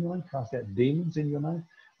prophesied in your name, cast out demons in your name,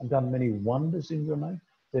 and done many wonders in your name?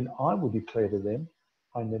 Then I will declare to them,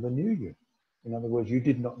 I never knew you. In other words, you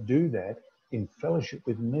did not do that in fellowship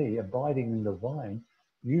with me, abiding in the vine.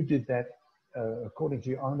 You did that according to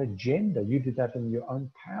your own agenda. You did that in your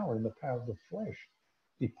own power, in the power of the flesh.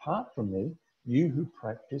 Depart from me, you who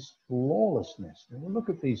practice lawlessness. And we'll look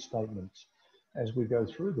at these statements as we go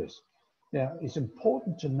through this. Now, it's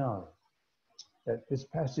important to know that this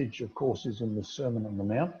passage, of course, is in the Sermon on the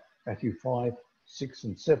Mount, Matthew 5, 6,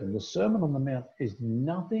 and 7. The Sermon on the Mount is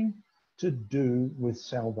nothing to do with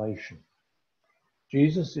salvation.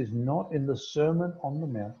 Jesus is not in the Sermon on the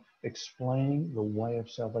Mount explaining the way of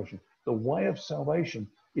salvation. The way of salvation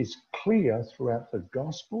is clear throughout the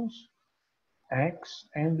Gospels, Acts,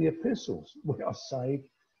 and the Epistles. We are saved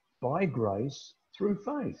by grace through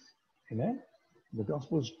faith. Amen? The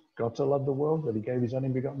Gospels, God so loved the world that he gave his only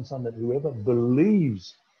begotten Son, that whoever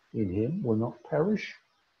believes in him will not perish,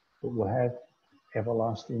 but will have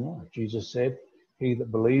everlasting life. Jesus said, he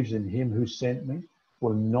that believes in him who sent me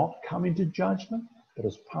will not come into judgment, but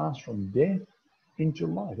has passed from death into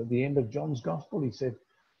life. At the end of John's Gospel, he said,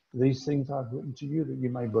 these things I've written to you, that you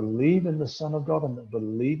may believe in the Son of God, and that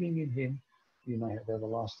believing in him, you may have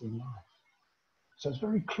everlasting life. So it's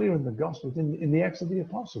very clear in the Gospels, in the Acts of the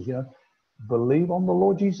Apostles, you know, believe on the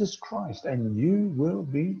Lord Jesus Christ and you will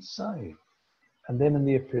be saved. And then in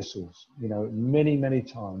the epistles, you know, many, many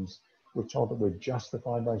times we're told that we're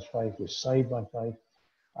justified by faith, we're saved by faith.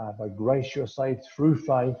 By grace you're saved through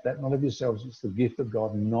faith, that not of yourselves, it's the gift of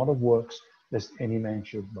God, not of works, lest any man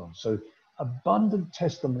should boast. So abundant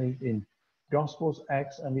testimony in Gospels,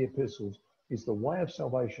 Acts, and the epistles is the way of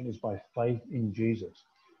salvation is by faith in Jesus.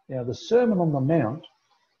 Now, the Sermon on the Mount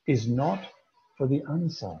is not for the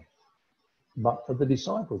unsaved, but for the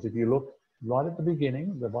disciples. If you look right at the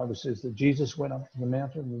beginning, the Bible says that Jesus went up to the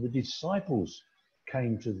mountain and the disciples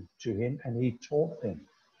came to him and he taught them.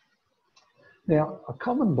 Now, a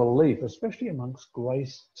common belief, especially amongst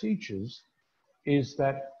grace teachers, is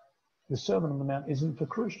that the Sermon on the Mount isn't for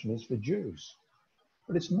Christians, it's for Jews.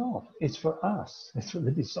 But it's not. It's for us. It's for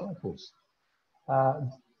the disciples.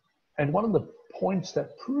 And one of the points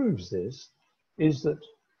that proves this is that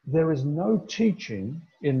there is no teaching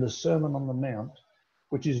in the Sermon on the Mount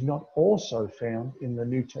which is not also found in the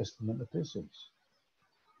New Testament epistles.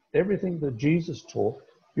 Everything that Jesus taught,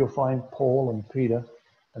 you'll find Paul and Peter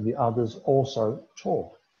and the others also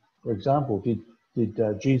taught. For example,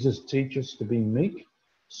 did Jesus teach us to be meek?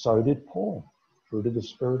 So did Paul. Fruit of the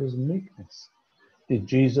Spirit is meekness. Did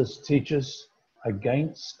Jesus teach us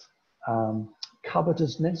against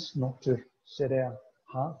covetousness, not to set our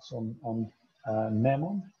hearts on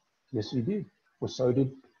mammon? Yes, he did. Well, so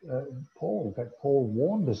did Paul. In fact, Paul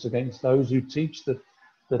warned us against those who teach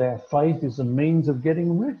that our faith is a means of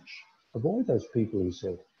getting rich. Avoid those people, he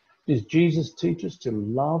said. Did Jesus teach us to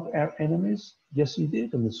love our enemies? Yes, he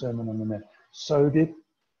did in the Sermon on the Mount. So did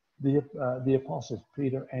the apostles,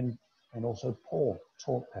 Peter and also Paul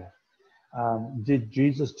taught that. Did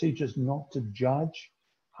Jesus teach us not to judge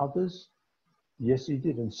others? Yes, he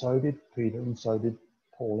did. And so did Peter, and so did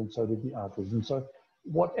Paul, and so did the others. And so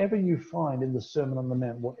whatever you find in the Sermon on the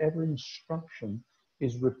Mount, whatever instruction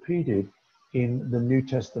is repeated in the New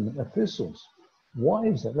Testament epistles. Why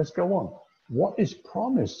is that? Let's go on. What is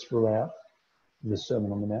promised throughout the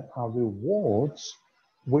Sermon on the Mount are rewards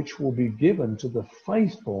which will be given to the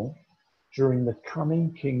faithful during the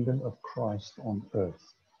coming kingdom of Christ on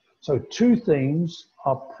earth. So two things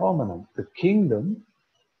are prominent: the kingdom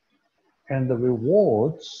and the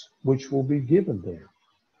rewards which will be given there.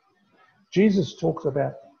 Jesus talks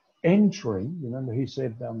about entering. Remember, he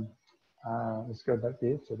said, let's go back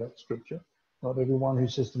there to that scripture. Not everyone who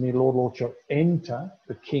says to me, Lord, Lord, shall enter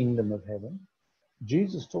the kingdom of heaven.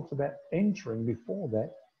 Jesus talks about entering before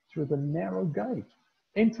that through the narrow gate.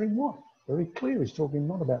 Entering what? Very clear. He's talking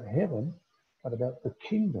not about heaven, but about the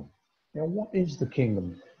kingdom. Now, what is the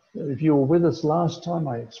kingdom? If you were with us last time,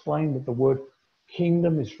 I explained that the word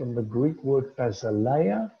kingdom is from the Greek word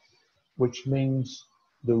basileia, which means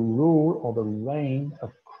the rule or the reign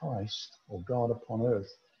of Christ or God upon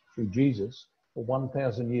earth through Jesus for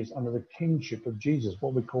 1,000 years under the kingship of Jesus,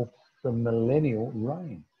 what we call the millennial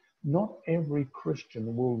reign. Not every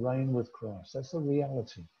Christian will reign with Christ. That's the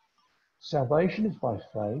reality. Salvation is by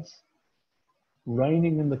faith.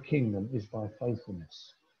 Reigning in the kingdom is by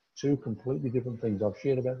faithfulness. Two completely different things. I've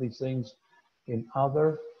shared about these things in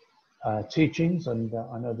other teachings, and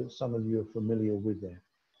I know that some of you are familiar with that.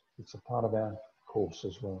 It's a part of our course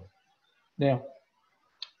as well. Now,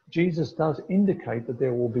 Jesus does indicate that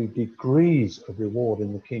there will be degrees of reward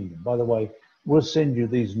in the kingdom. By the way, we'll send you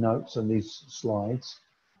these notes and these slides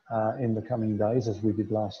in the coming days, as we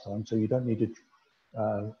did last time, so you don't need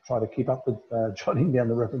to try to keep up with jotting down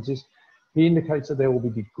the references. He indicates that there will be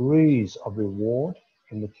degrees of reward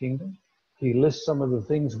in the kingdom. He lists some of the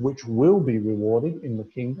things which will be rewarded in the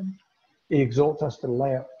kingdom. He exhorts us to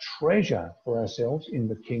lay up treasure for ourselves in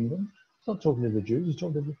the kingdom. He's not talking to the Jews, he's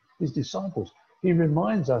talking to his disciples. He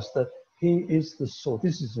reminds us that he is the source.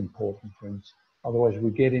 This is important, friends. Otherwise,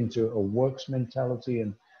 we get into a works mentality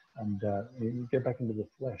and get back into the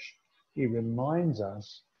flesh. He reminds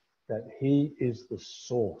us that he is the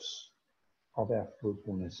source of our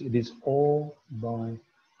fruitfulness. It is all by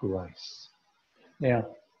grace. Now,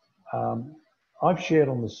 I've shared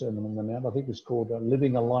on the Sermon on the Mount, I think it's called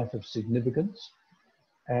Living a Life of Significance.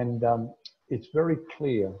 And it's very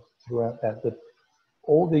clear throughout that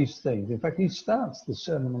all these things, in fact, he starts the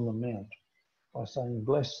Sermon on the Mount by saying,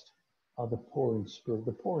 blessed are the poor in spirit.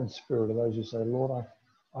 The poor in spirit are those who say, Lord,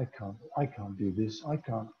 I can't do this. I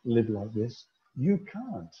can't live like this. You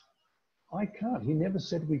can't. I can't. He never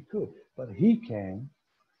said we could, but he can.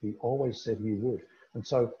 He always said he would. And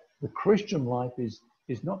so the Christian life is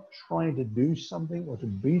not trying to do something or to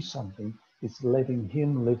be something. It's letting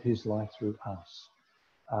him live his life through us.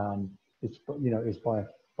 It's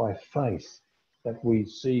by faith that we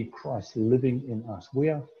see Christ living in us.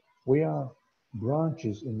 We are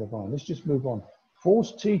branches in the vine. Let's just move on.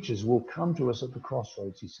 False teachers will come to us at the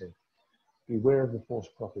crossroads, he said. Beware of the false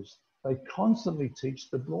prophets. They constantly teach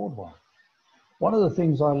the broad way. One of the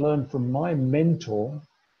things I learned from my mentor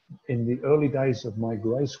in the early days of my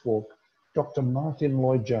grace walk, Dr. Martin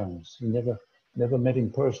Lloyd-Jones. He never met him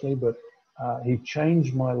personally, but he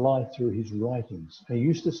changed my life through his writings. And he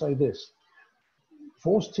used to say this: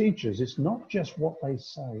 false teachers, it's not just what they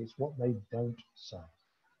say, it's what they don't say.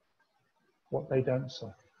 What they don't say.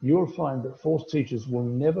 You'll find that false teachers will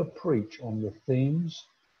never preach on the themes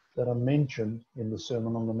that are mentioned in the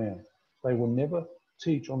Sermon on the Mount. They will never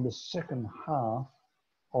teach on the second half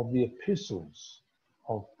of the epistles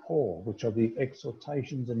of Paul, which are the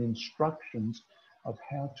exhortations and instructions of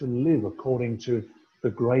how to live according to the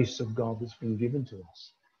grace of God that's been given to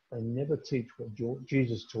us. They never teach what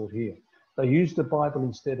Jesus taught here. They use the Bible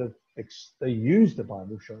instead of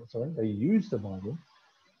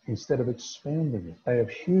expanding it. They have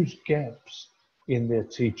huge gaps in their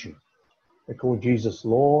teaching. They call Jesus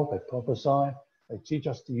Lord, they prophesy, they teach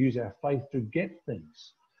us to use our faith to get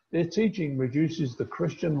things. Their teaching reduces the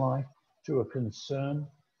Christian life to a concern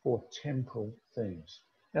for temporal things.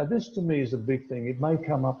 Now, this to me is a big thing. It may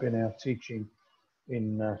come up in our teaching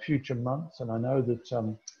in future months, and I know that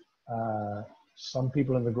some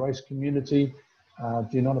people in the grace community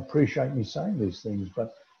do not appreciate me saying these things,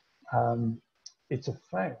 but it's a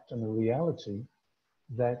fact and a reality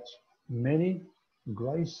that many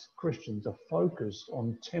grace Christians are focused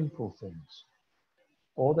on temporal things.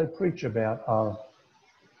 All they preach about are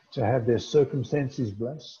to have their circumstances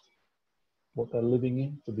blessed, what they're living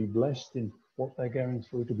in, to be blessed in what they're going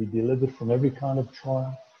through, to be delivered from every kind of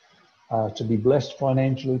trial, to be blessed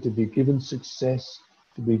financially, to be given success,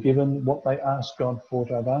 to be given what they ask God for,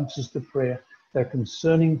 to have answers to prayer. They're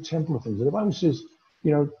concerning temporal things. The Bible says,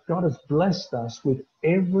 God has blessed us with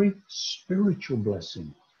every spiritual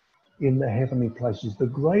blessing in the heavenly places.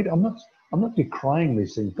 I'm not decrying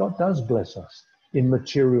these things. God does bless us in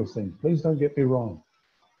material things. Please don't get me wrong.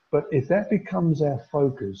 But if that becomes our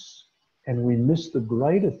focus and we miss the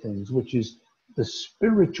greater things, which is the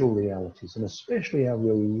spiritual realities, and especially our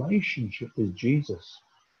relationship with Jesus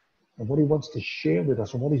and what he wants to share with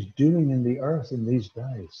us and what he's doing in the earth in these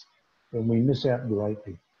days, then we miss out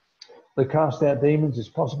greatly. They cast out demons. It's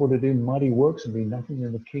possible to do mighty works and be nothing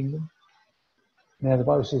in the kingdom. Now, the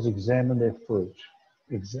Bible says, examine their fruit.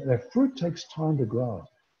 Their fruit takes time to grow.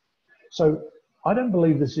 So I don't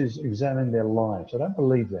believe this is examining their lives. I don't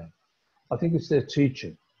believe that. I think it's their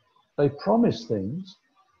teaching. They promise things,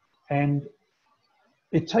 and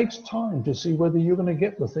it takes time to see whether you're going to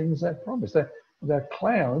get the things they promise. They're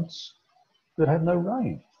clouds that have no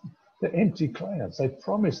rain. They're empty clouds. They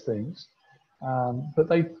promise things, but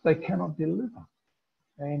they cannot deliver.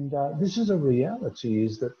 And this is a reality,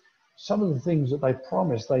 is that some of the things that they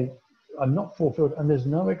promise, they are not fulfilled, and there's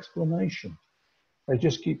no explanation. They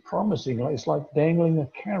just keep promising. It's like dangling a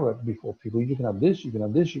carrot before people. You can have this, you can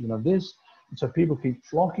have this, you can have this. And so people keep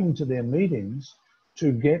flocking to their meetings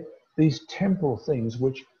to get these temporal things,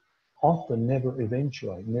 which often never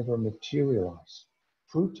eventuate, never materialize.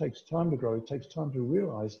 Fruit takes time to grow. It takes time to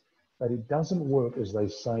realize that it doesn't work as they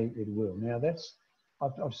say it will. Now,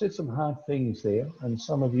 I've said some hard things there, and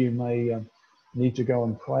some of you may need to go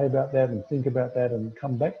and pray about that and think about that and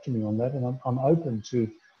come back to me on that. And I'm open to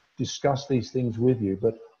discuss these things with you,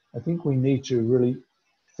 but I think we need to really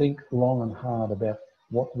think long and hard about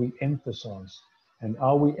what we emphasize. And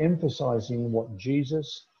are we emphasizing what Jesus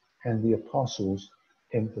and the apostles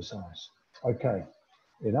emphasize? Okay,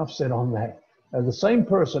 enough said on that. Now, the same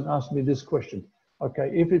person asked me this question. Okay,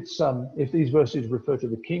 if these verses refer to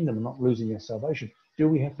the kingdom and not losing our salvation, do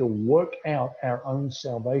we have to work out our own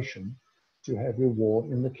salvation to have reward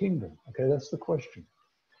in the kingdom? Okay, that's the question.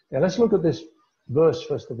 Now let's look at this verse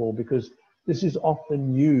first of all, because this is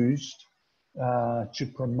often used to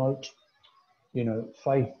promote,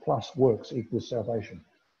 faith plus works equals salvation.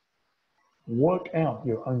 Work out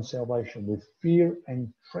your own salvation with fear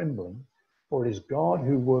and trembling, for it is God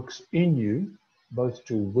who works in you both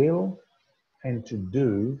to will and to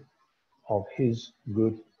do of his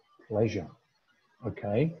good pleasure.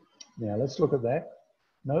 Okay, now let's look at that.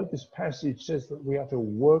 Note this passage says that we are to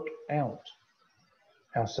work out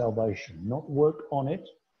our salvation, not work on it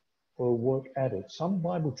or work at it. Some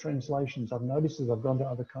Bible translations, I've noticed as I've gone to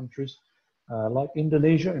other countries, like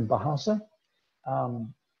Indonesia in Bahasa,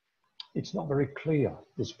 it's not very clear,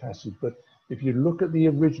 this passage, but if you look at the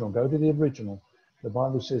original, go to the original, the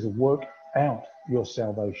Bible says work out your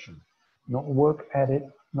salvation. Not work at it,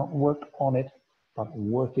 not work on it, but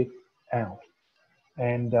work it out.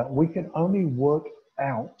 And we can only work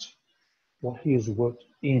out what he has worked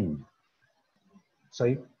in.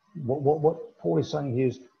 See, what Paul is saying here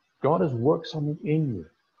is God has worked something in you.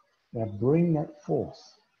 Now bring that forth.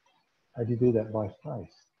 How do you do that? By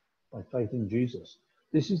faith. By faith in Jesus.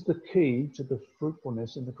 This is the key to the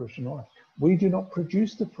fruitfulness in the Christian life. We do not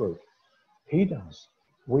produce the fruit. He does.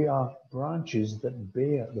 We are branches that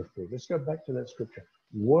bear the fruit. Let's go back to that scripture.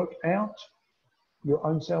 Work out your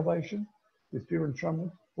own salvation with fear and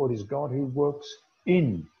trembling, for it is God who works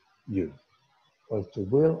in you, both to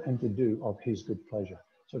will and to do of his good pleasure.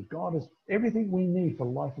 So God is everything we need for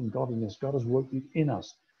life and godliness. God has worked it in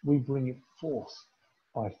us. We bring it forth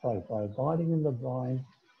by faith, by abiding in the vine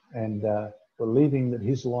and believing that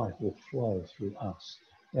his life will flow through us.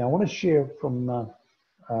 Now I want to share from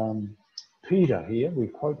Peter here. We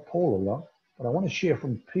quote Paul a lot, but I want to share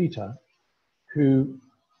from Peter, who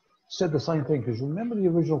said the same thing, because remember the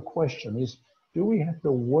original question is, do we have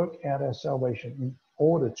to work out our salvation in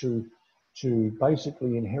order to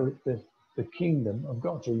basically inherit the kingdom of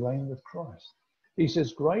God, to reign with Christ? He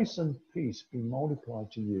says, grace and peace be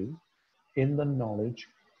multiplied to you in the knowledge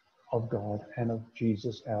of God and of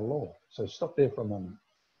Jesus our Lord. So stop there for a moment.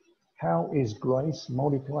 How is grace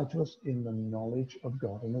multiplied to us? In the knowledge of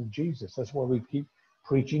God and of Jesus. That's why we keep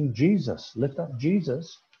preaching Jesus. Lift up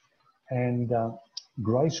Jesus and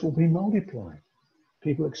grace will be multiplied.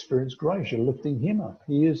 People experience grace. You're lifting him up.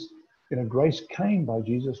 He is, grace came by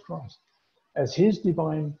Jesus Christ. As his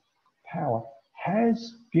divine power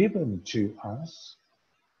has given to us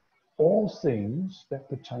all things that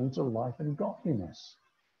pertain to life and godliness.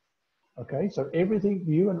 Okay, so everything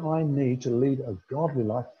you and I need to lead a godly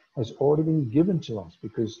life has already been given to us,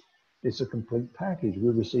 because it's a complete package. We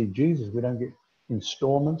receive Jesus. We don't get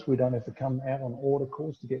installments. We don't have to come out on order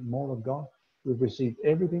calls to get more of God. We've received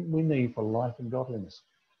everything we need for life and godliness.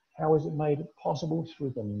 How is it made possible?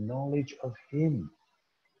 Through the knowledge of him,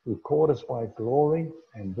 who called us by glory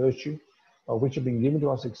and virtue, by which have been given to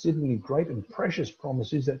us exceedingly great and precious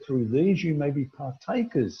promises, that through these you may be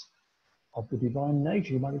partakers of the divine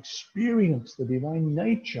nature. You might experience the divine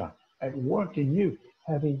nature at work in you,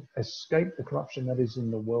 having escaped the corruption that is in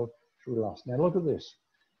the world through lust. Now look at this.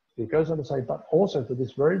 It goes on to say, but also for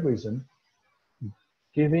this very reason,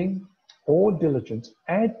 giving all diligence,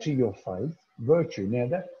 add to your faith virtue. Now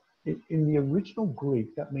that in the original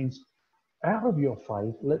Greek, that means out of your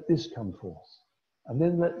faith, let this come forth. And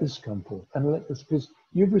then let this come forth. And let this, because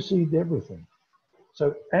you've received everything.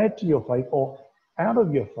 So add to your faith, or out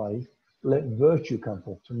of your faith, let virtue come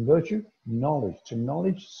forth. To virtue, knowledge. To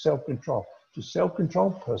knowledge, self-control. To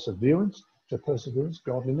self-control, perseverance. To perseverance,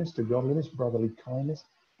 godliness. To godliness, brotherly kindness.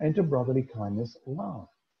 And to brotherly kindness, love.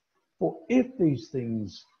 For if these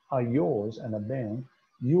things are yours and abound,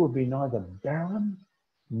 you will be neither barren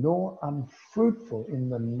nor unfruitful in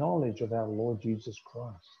the knowledge of our Lord Jesus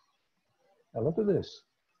Christ. Now look at this.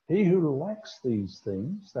 He who lacks these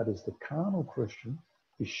things, that is the carnal Christian,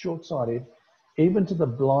 is short-sighted, even to the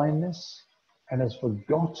blindness, and has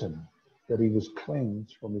forgotten that he was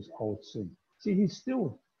cleansed from his old sin. See, he's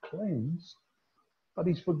still cleansed, but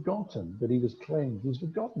he's forgotten that he was cleansed. He's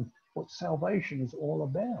forgotten what salvation is all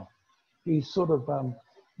about. He's sort of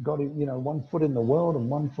got, one foot in the world and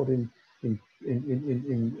one foot in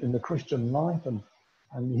the Christian life,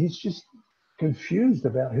 and he's just confused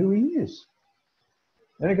about who he is.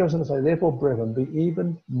 Then it goes on to say, therefore, brethren, be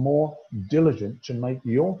even more diligent to make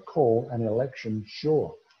your call and election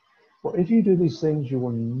sure. For if you do these things, you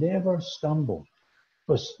will never stumble.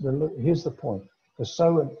 But here's the point. For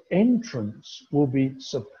so an entrance will be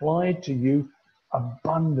supplied to you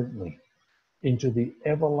abundantly into the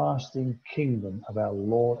everlasting kingdom of our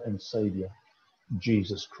Lord and Savior,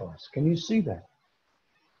 Jesus Christ. Can you see that?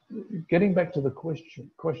 Getting back to the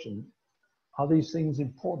question, are these things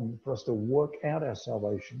important for us to work out our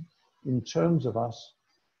salvation in terms of us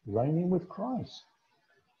reigning with Christ,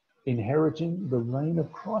 inheriting the reign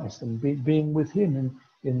of Christ and being with him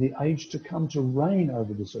in the age to come to reign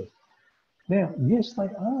over this earth? Now, yes, they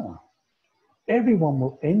are. Everyone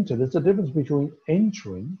will enter. There's a difference between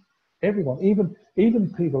entering, everyone,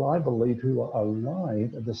 even people I believe who are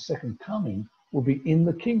alive at the second coming will be in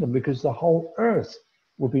the kingdom, because the whole earth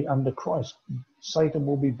will be under Christ. Satan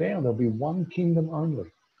will be bound. There'll be one kingdom only,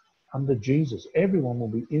 under Jesus. Everyone will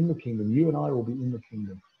be in the kingdom. You and I will be in the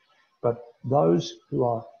kingdom. But those who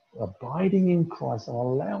are abiding in Christ and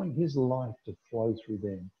allowing his life to flow through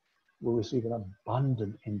them will receive an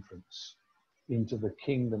abundant entrance into the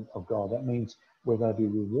kingdom of God. That means where they'll be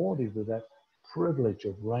rewarded with that privilege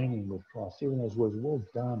of reigning with Christ. Even those words, well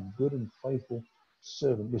done, good and faithful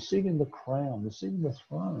servant, receiving the crown, receiving the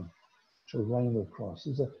throne to reign with Christ.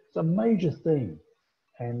 It's a major thing.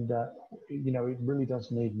 And, it really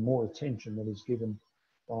does need more attention than is given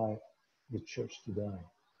by the church today.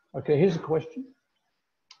 Okay, here's a question.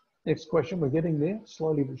 Next question, we're getting there,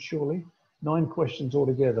 slowly but surely. 9 questions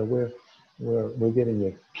altogether. We're getting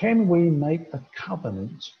there. Can we make a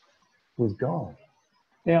covenant with God?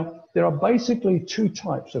 Now, there are basically 2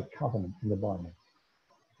 types of covenant in the Bible.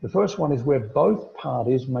 The first one is where both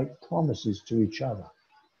parties make promises to each other.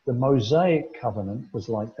 The Mosaic covenant was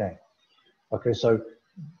like that. Okay, so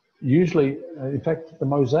usually, in fact, the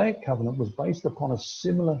Mosaic covenant was based upon a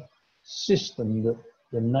similar system that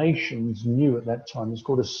the nations knew at that time. It's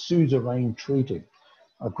called a suzerain treaty.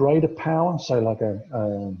 A greater power, say like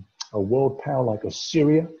a world power like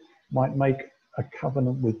Assyria, might make a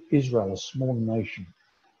covenant with Israel, a small nation.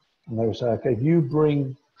 And they would say, okay, if you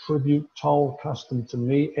bring tribute, toll, custom to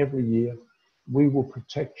me every year, we will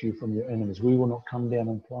protect you from your enemies. We will not come down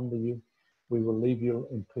and plunder you. We will leave you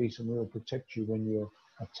in peace, and we will protect you when you're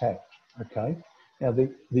attacked. Okay? Now,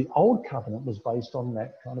 the old covenant was based on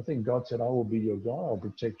that kind of thing. God said, I will be your God. I'll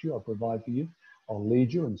protect you. I'll provide for you. I'll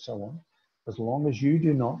lead you, and so on. As long as you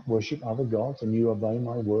do not worship other gods and you obey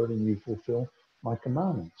my word and you fulfill my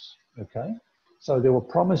commandments. Okay? So there were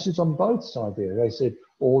promises on both sides there. They said,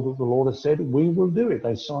 all that the Lord has said, we will do it.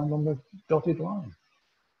 They signed on the dotted line.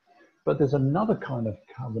 But there's another kind of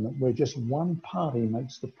covenant where just one party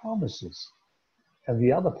makes the promises and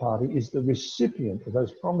the other party is the recipient of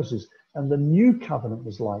those promises. And the new covenant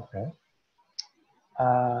was like that.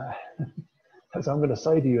 As I'm going to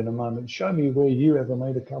say to you in a moment, show me where you ever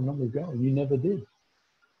made a covenant with God. You never did.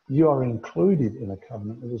 You are included in a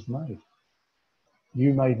covenant that was made.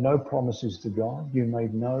 You made no promises to God. You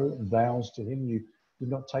made no vows to him. You did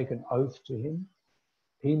not take an oath to him.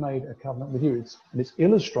 He made a covenant with you. It's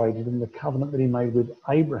illustrated in the covenant that he made with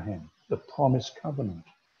Abraham, the promised covenant.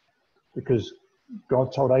 Because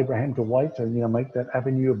God told Abraham to wait, to make that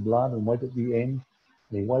avenue of blood and wait at the end.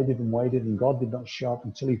 And he waited and waited, and God did not show up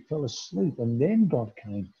until he fell asleep. And then God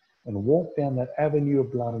came and walked down that avenue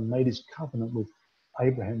of blood and made his covenant with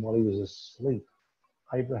Abraham while he was asleep.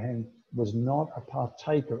 Abraham was not a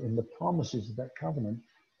partaker in the promises of that covenant.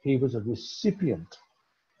 He was a recipient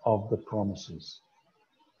of the promises.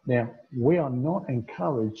 Now, we are not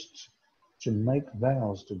encouraged to make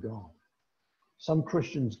vows to God. Some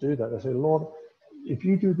Christians do that. They say, Lord, if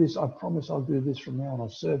you do this, I promise I'll do this from now on. I'll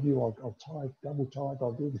serve you. I'll tithe, double tithe.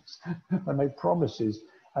 I'll do this. They make promises.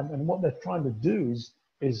 And what they're trying to do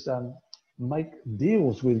is make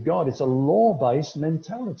deals with God. It's a law-based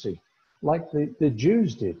mentality, like the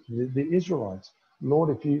Jews did, the Israelites.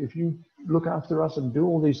 Lord, if you look after us and do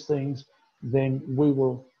all these things, then we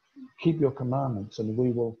will keep your commandments and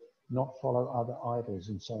we will not follow other idols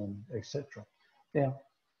and so on, etc. Now,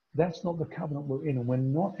 that's not the covenant we're in, and we're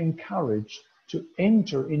not encouraged to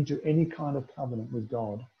enter into any kind of covenant with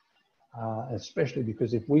God, especially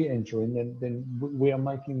because if we enter in, then we are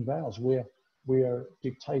making vows. We are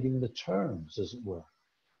dictating the terms, as it were.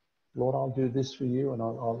 Lord, I'll do this for you, and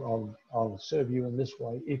I'll serve you in this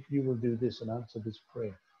way if you will do this and answer this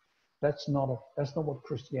prayer. That's not what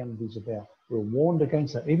Christianity is about. We're warned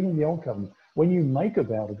against that. Even in the Old Covenant, when you make a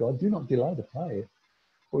vow to God, do not delay to pay it,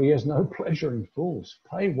 for he has no pleasure in fools.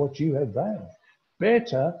 Pay what you have vowed.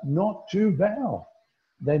 Better not to vow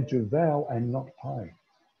than to vow and not pay.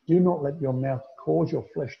 Do not let your mouth cause your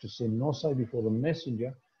flesh to sin, nor say before the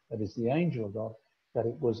messenger, that is the angel of God, that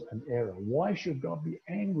it was an error. Why should God be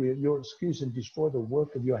angry at your excuse and destroy the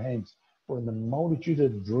work of your hands? For in the multitude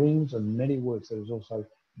of dreams and many words, there is also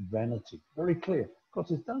vanity. Very clear. God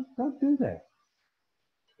says, don't do that.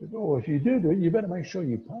 Or if you do it, you better make sure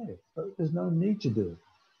you pay it. But there's no need to do it.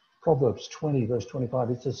 Proverbs 20, verse 25,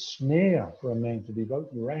 it's a snare for a man to devote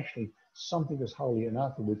rashly something as holy and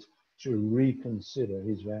afterwards to reconsider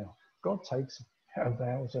his vow. God takes our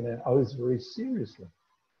vows and our oaths very seriously.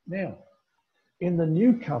 Now, in the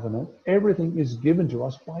new covenant, everything is given to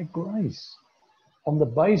us by grace on the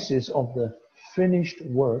basis of the finished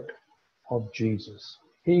work of Jesus.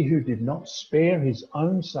 He who did not spare his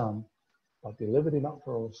own son, but delivered him up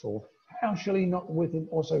for us all, how shall he not with him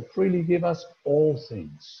also freely give us all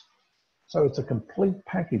things? So it's a complete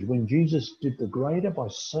package. When Jesus did the greater by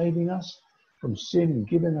saving us from sin and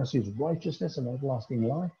giving us his righteousness and everlasting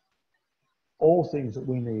life, all things that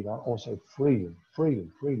we need are also freely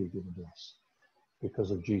given to us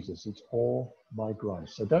because of Jesus. It's all by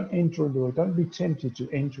grace. So don't enter into it. Don't be tempted to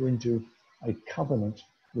enter into a covenant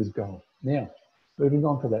with God. Now, moving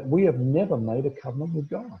on to that, we have never made a covenant with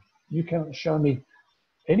God. You cannot show me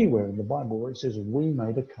anywhere in the Bible where it says we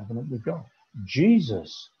made a covenant with God.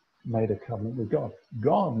 Jesus made a covenant with God.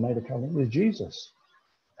 God made a covenant with Jesus.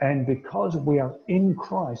 And because we are in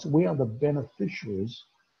Christ, we are the beneficiaries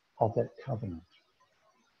of that covenant.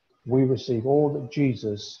 We receive all that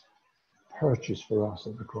Jesus purchased for us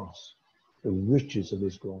at the cross, the riches of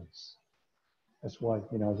his grace. That's why,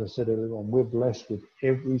 as I said earlier on, we're blessed with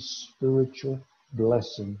every spiritual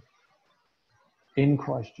blessing in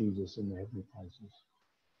Christ Jesus in the heavenly places.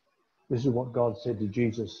 This is what God said to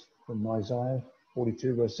Jesus from Isaiah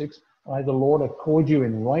 42, verse 6. I, the Lord, have called you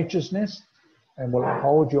in righteousness and will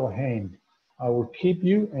hold your hand. I will keep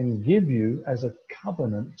you and give you as a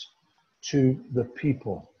covenant to the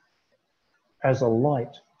people, as a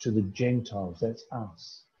light to the Gentiles. That's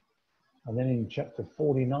us. And then in chapter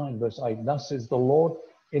 49, verse 8, thus says the Lord,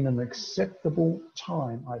 in an acceptable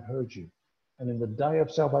time I've heard you, and in the day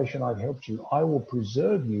of salvation I've helped you. I will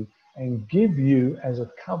preserve you and give you as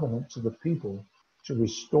a covenant to the people, to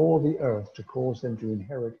restore the earth, to cause them to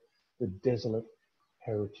inherit the desolate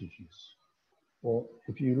heritages. Well,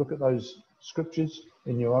 if you look at those scriptures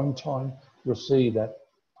in your own time, you'll see that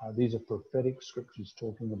these are prophetic scriptures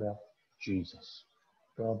talking about Jesus.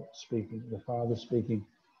 God speaking, the Father speaking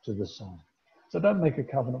to the Son. So don't make a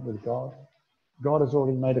covenant with God. God has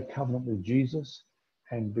already made a covenant with Jesus.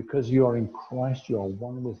 And because you are in Christ, you are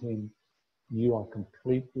one with him. You are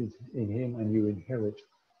complete in him, and you inherit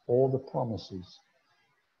all the promises.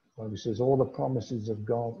 The Bible says all the promises of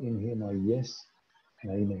God in him are yes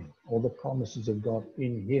and amen. All the promises of God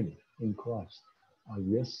in him, in Christ, are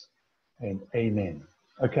yes and amen.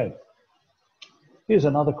 Okay. Here's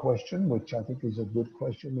another question, which I think is a good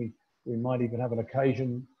question. We might even have an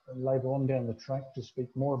occasion later on down the track to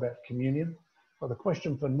speak more about communion. But the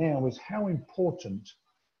question for now is, how important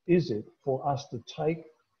is it for us to take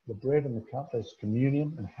the bread and the cup as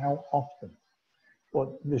communion, and how often?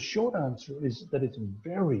 Well, the short answer is that it's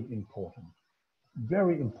very important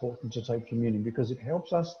to take communion, because it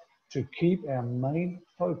helps us to keep our main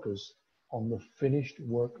focus on the finished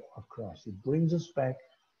work of Christ. It brings us back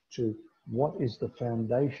to what is the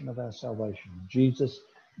foundation of our salvation. Jesus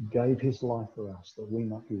gave his life for us that we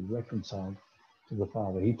might be reconciled to the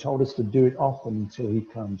Father. He told us to do it often until he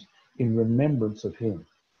comes, in remembrance of him.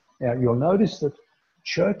 Now, you'll notice that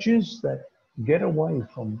churches that get away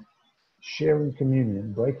from sharing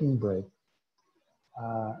communion, breaking bread,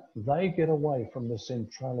 they get away from the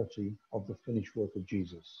centrality of the finished work of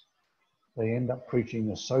Jesus. They end up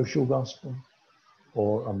preaching a social gospel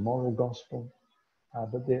or a moral gospel,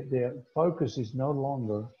 but their focus is no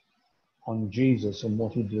longer on Jesus and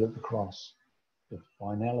what he did at the cross, the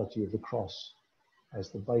finality of the cross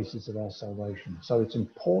as the basis of our salvation. So it's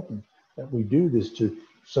important that we do this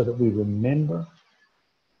so that we remember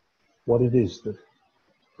what it is that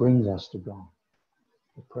brings us to God,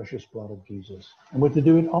 the precious blood of Jesus. And we're to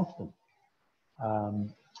do it often.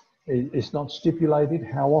 It's not stipulated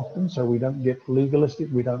how often, so we don't get legalistic,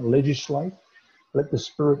 we don't legislate. Let the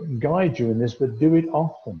Spirit guide you in this, but do it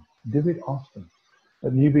often. Do it often.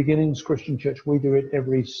 At New Beginnings Christian Church, we do it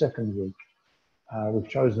every second week. We've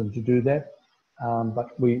chosen to do that.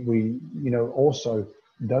 But we also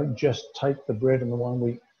don't just take the bread and the wine.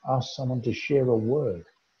 We ask someone to share a word.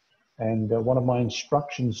 And one of my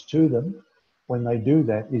instructions to them when they do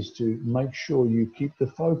that is to make sure you keep the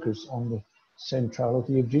focus on the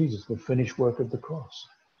centrality of Jesus, the finished work of the cross.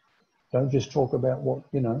 Don't just talk about what,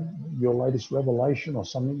 your latest revelation or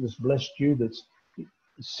something that's blessed you that's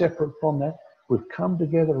separate from that, We've come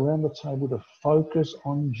together around the table to focus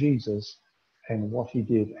on Jesus and what he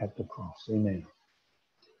did at the cross. Amen.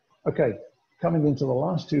 Okay, coming into the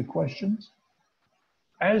last two questions.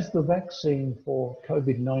 As the vaccine for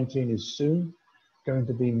COVID-19 is soon going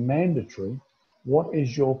to be mandatory, what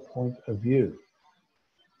is your point of view?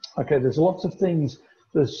 Okay, there's lots of things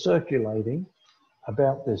that are circulating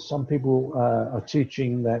about this. Some people are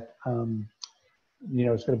teaching that,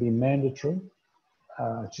 it's going to be mandatory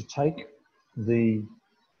to take the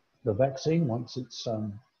vaccine once it's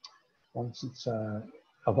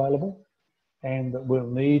available, and that we'll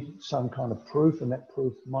need some kind of proof, and that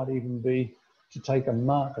proof might even be to take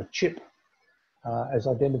a chip as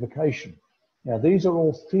identification. Now, these are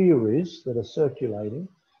all theories that are circulating,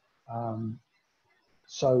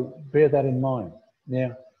 so bear that in mind.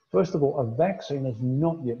 Now, first of all, a vaccine has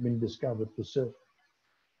not yet been discovered for certain,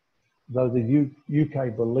 though the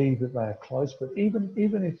UK believe that they are close, but even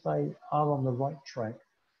if they are on the right track,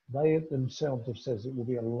 they themselves have said it will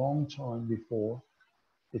be a long time before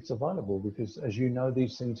it's available, because as you know,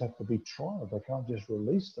 these things have to be trialed. They can't just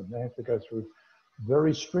release them. They have to go through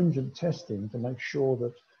very stringent testing to make sure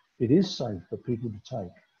that it is safe for people to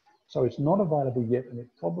take. So it's not available yet, and it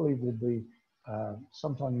probably will be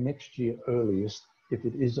sometime next year earliest if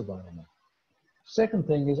it is available. Second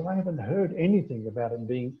thing is, I haven't heard anything about it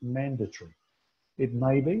being mandatory. It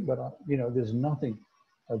may be, but there's nothing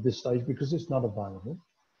at this stage, because it's not available,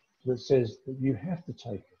 that says that you have to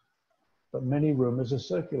take it. But many rumors are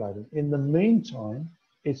circulating. In the meantime,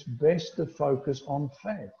 it's best to focus on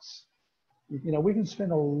facts. We can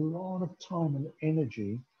spend a lot of time and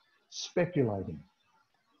energy speculating,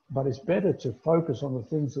 but it's better to focus on the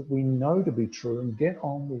things that we know to be true and get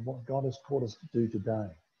on with what God has called us to do today.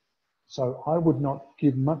 So I would not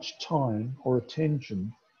give much time or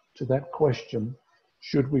attention to that question,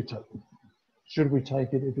 should we take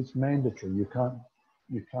it if it's mandatory? You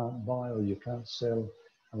can't buy or you can't sell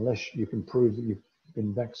unless you can prove that you've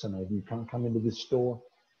been vaccinated. You can't come into this store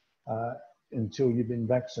until you've been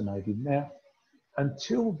vaccinated. Now,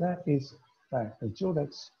 until that is fact, until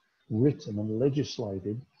that's written and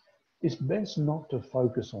legislated, it's best not to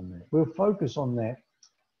focus on that. We'll focus on that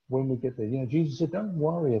when we get there. Jesus said, don't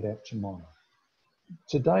worry about tomorrow.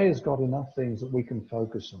 Today has got enough things that we can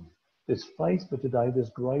focus on. There's faith for today, there's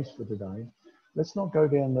grace for today. Let's not go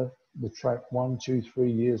down the track 1, 2,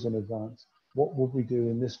 3 years in advance. What would we do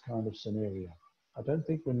in this kind of scenario? I don't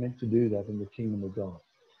think we're meant to do that in the kingdom of God.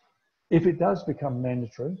 If it does become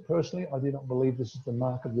mandatory, personally, I do not believe this is the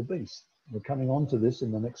mark of the beast. We're coming on to this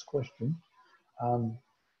in the next question. You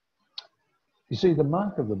see, the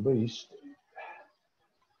mark of the beast,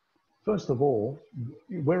 first of all,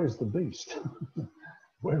 where is the beast?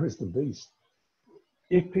 Where is the beast?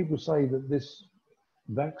 If people say that this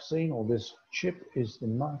vaccine or this chip is the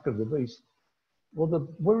mark of the beast, well,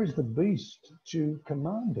 where is the beast to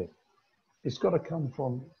command it? It's got to come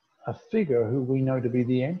from a figure who we know to be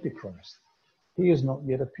the Antichrist. He has not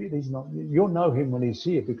yet appeared. You'll know him when he's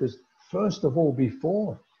here, because first of all,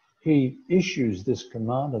 before he issues this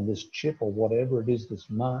command and this chip or whatever it is, this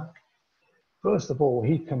mark, first of all,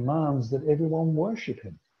 he commands that everyone worship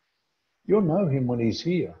him. You'll know him when he's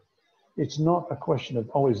here. It's not a question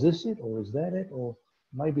of, oh, is this it or is that it? Or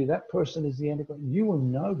maybe that person is the Antichrist. You will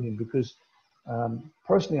know him, because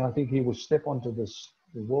personally, I think he will step onto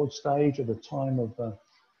the world stage at a time of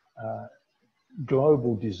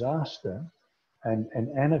global disaster and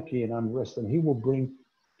anarchy and unrest, and he will bring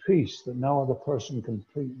peace that no other person can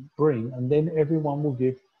bring, and then everyone will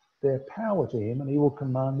give their power to him, and he will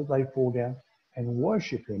command that they fall down and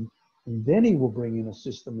worship him, and then he will bring in a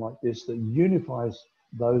system like this that unifies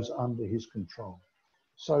those under his control.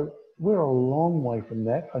 So we're a long way from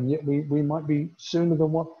that, and yet we might be sooner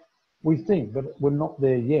than what we think, but we're not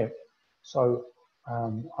there yet. So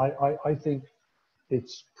I think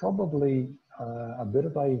it's probably a bit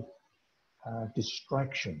of a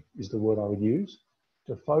distraction is the word I would use,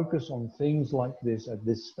 to focus on things like this at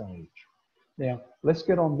this stage. Now, let's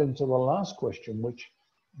get on then to the last question, which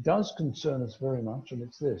does concern us very much, and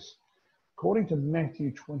it's this. According to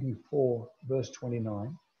Matthew 24, verse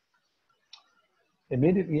 29,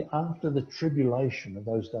 immediately after the tribulation of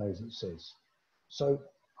those days, it says, so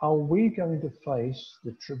are we going to face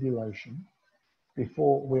the tribulation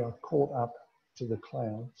before we are caught up to the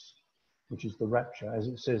clouds, which is the rapture, as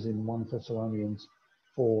it says in 1 Thessalonians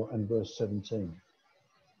 4 and verse 17.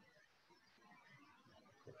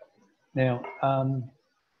 Now,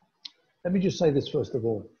 let me just say this first of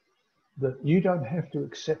all, that you don't have to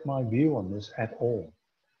accept my view on this at all.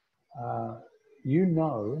 You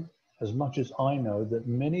know, as much as I know, that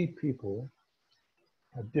many people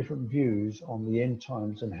have different views on the end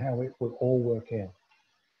times and how it will all work out.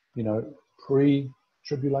 You know,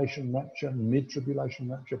 pre-tribulation rapture,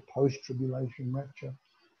 mid-tribulation rapture, post-tribulation rapture,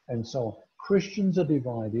 and so on. Christians are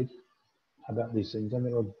divided about these things, and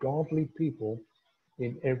there are godly people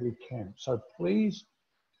in every camp. So please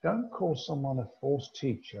don't call someone a false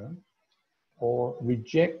teacher or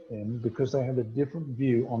reject them because they have a different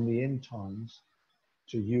view on the end times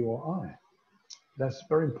to you or I. That's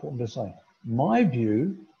very important to say. My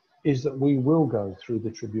view is that we will go through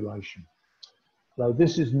the tribulation, though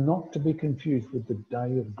this is not to be confused with the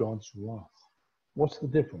day of God's wrath. What's the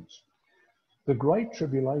difference? The great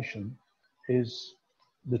tribulation is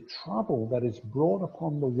the trouble that is brought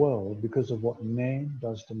upon the world because of what man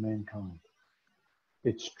does to mankind.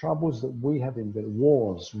 It's troubles that we have invented,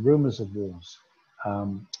 wars, rumors of wars,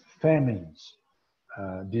 famines,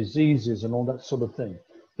 diseases, and all that sort of thing.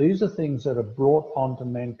 These are things that are brought onto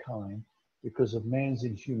mankind because of man's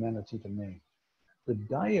inhumanity to man. The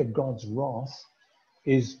day of God's wrath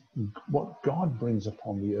is what God brings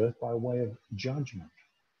upon the earth by way of judgment.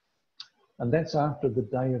 And that's after the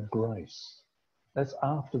day of grace. That's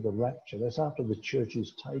after the rapture. That's after the church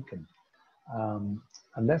is taken.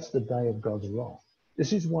 And that's the day of God's wrath.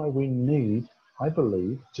 This is why we need, I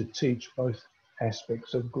believe, to teach both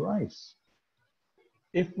aspects of grace.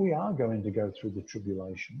 If we are going to go through the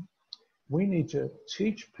tribulation, we need to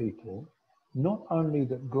teach people not only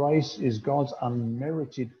that grace is God's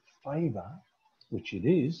unmerited favor, which it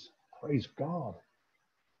is, praise God.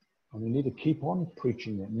 And we need to keep on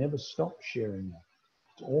preaching that, never stop sharing that.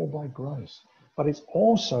 It's all by grace. But it's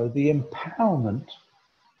also the empowerment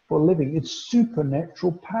for living. It's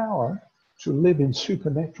supernatural power to live in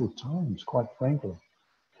supernatural times, quite frankly.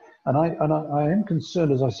 And I am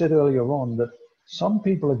concerned, as I said earlier on, that some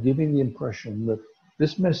people are giving the impression that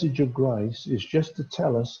this message of grace is just to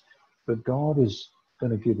tell us that God is going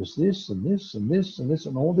to give us this and this and this and this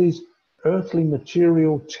and all these earthly,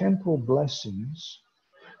 material, temporal blessings,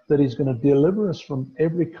 that he's going to deliver us from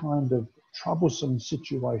every kind of troublesome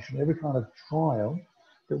situation, every kind of trial,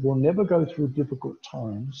 that we'll never go through difficult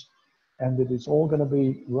times, and that it's all going to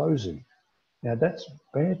be rosy. Now, that's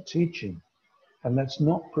bad teaching, and that's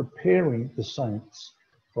not preparing the saints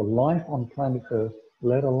for life on planet Earth,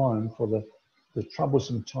 let alone for the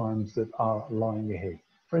troublesome times that are lying ahead.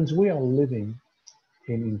 Friends, we are living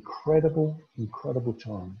in incredible, incredible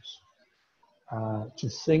times. To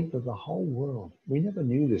think that the whole world, we never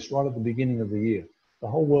knew this right at the beginning of the year. The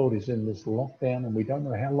whole world is in this lockdown, and we don't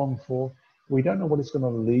know how long for. We don't know what it's going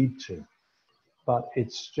to lead to, but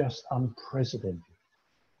it's just unprecedented.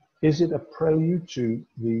 Is it a prelude to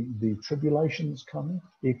the tribulation that's coming?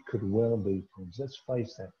 It could well be, friends. Let's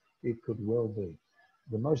face that. It could well be.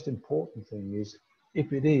 The most important thing is,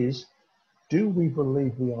 if it is, do we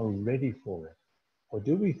believe we are ready for it? Or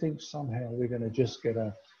do we think somehow we're going to just get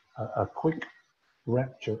a quick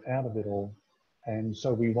rapture out of it all, and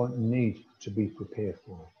so we won't need to be prepared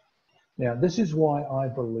for it? Now, this is why I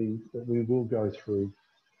believe that we will go through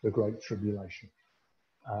the Great Tribulation.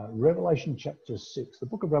 Revelation chapter 6, the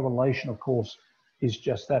book of Revelation, of course, is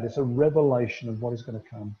just that. It's a revelation of what is going to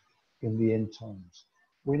come in the end times.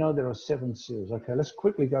 We know there are 7 seals. Okay, let's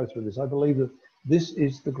quickly go through this. I believe that this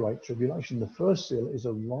is the Great Tribulation. The first seal is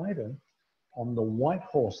a rider on the white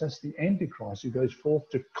horse. That's the Antichrist who goes forth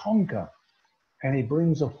to conquer. And he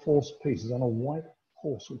brings a false peace. He's on a white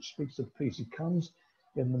horse, which speaks of peace. He comes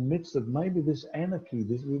in the midst of maybe this anarchy,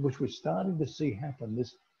 which we're starting to see happen,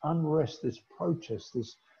 this unrest, this protest,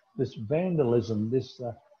 this vandalism, this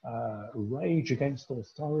rage against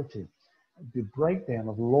authority, the breakdown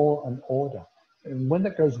of law and order. And when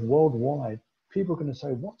that goes worldwide, people are going to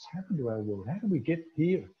say, what's happened to our world? How do we get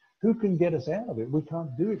here? Who can get us out of it? We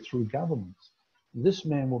can't do it through governments. This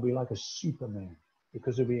man will be like a Superman,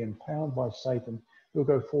 because he'll be empowered by Satan. He'll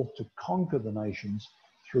go forth to conquer the nations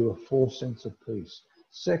through a false sense of peace.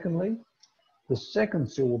 Secondly, the second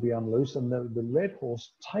seal will be unloosed, and the red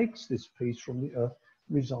horse takes this peace from the earth,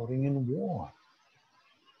 resulting in war.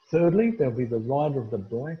 Thirdly, there'll be the rider of the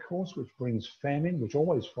black horse, which brings famine, which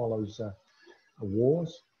always follows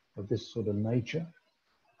wars of this sort of nature.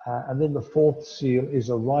 And then the fourth seal is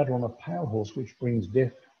a rider on a pale horse, which brings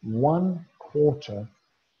death. 1/4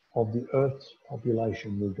 of the earth's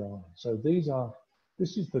population will die. So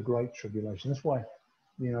this is the Great Tribulation. That's why,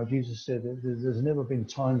 Jesus said that there's never been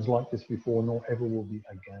times like this before, nor ever will be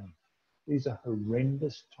again. These are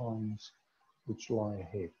horrendous times which lie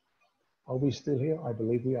ahead. Are we still here? I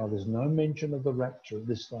believe we are. There's no mention of the rapture at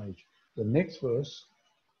this stage. The next verse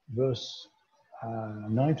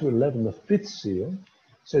 9 to 11, the fifth seal,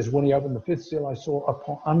 says, when he opened the fifth seal, I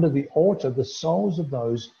saw under the altar the souls of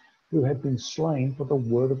those who had been slain for the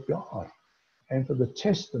word of God and for the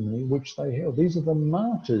testimony which they held. These are the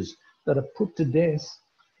martyrs that are put to death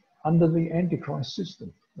under the Antichrist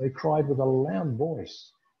system. They cried with a loud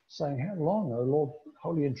voice, saying, "How long, O Lord,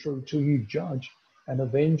 holy and true, till you judge and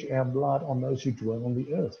avenge our blood on those who dwell on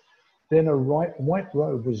the earth?" Then a white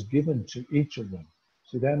robe was given to each of them.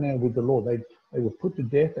 So they're now with the Lord. They were put to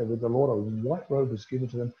death. They were with the Lord. A white robe was given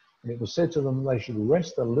to them. And it was said to them they should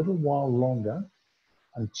rest a little while longer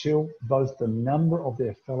until both the number of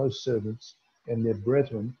their fellow servants and their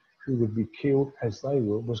brethren who would be killed as they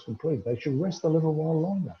were was complete. They should rest a little while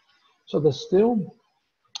longer. So they're still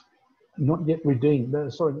not yet redeemed.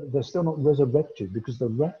 They're still not resurrected because the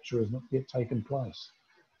rapture has not yet taken place.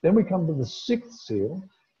 Then we come to the sixth seal,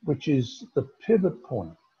 which is the pivot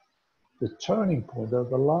point, the turning point, the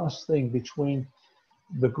last thing between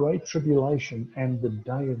the great tribulation and the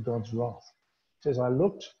day of God's wrath. It says, I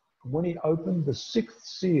looked when he opened the sixth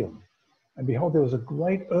seal, and behold, there was a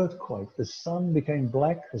great earthquake. The sun became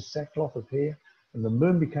black as sackcloth of hair, and the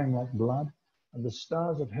moon became like blood, and the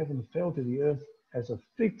stars of heaven fell to the earth as a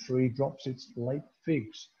fig tree drops its late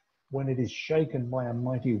figs when it is shaken by a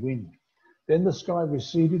mighty wind. Then the sky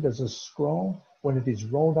receded as a scroll when it is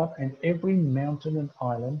rolled up, and every mountain and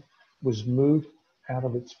island was moved out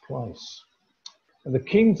of its place. And the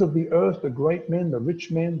kings of the earth, the great men, the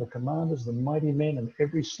rich men, the commanders, the mighty men, and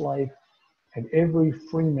every slave and every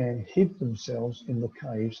free man hid themselves in the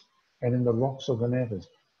caves and in the rocks of the nether.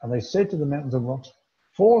 And they said to the mountains and rocks,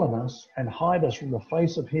 fall on us and hide us from the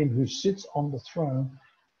face of him who sits on the throne.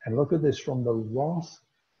 And look at this, from the wrath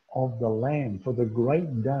of the Lamb, for the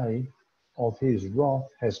great day of his wrath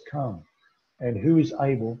has come. And who is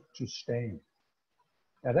able to stand?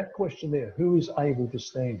 Now that question there, who is able to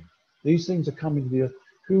stand? These things are coming to the earth.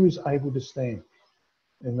 Who is able to stand?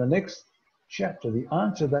 In the next chapter, the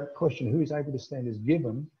answer to that question, who is able to stand, is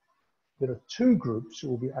given. There are two groups who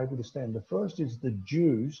will be able to stand. The first is the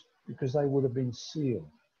Jews, because they would have been sealed.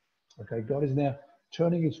 Okay, God is now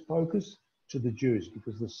turning his focus to the Jews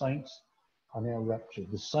because the saints are now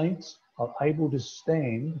raptured. The saints are able to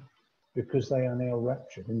stand because they are now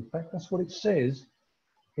raptured. In fact, that's what it says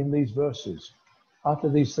in these verses. After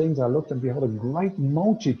these things I looked, and behold, a great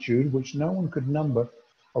multitude, which no one could number,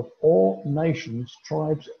 of all nations,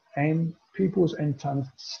 tribes, and peoples and tongues,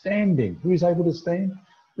 standing. Who is able to stand?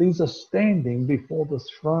 These are standing before the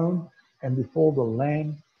throne and before the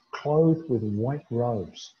Lamb, clothed with white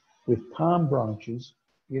robes, with palm branches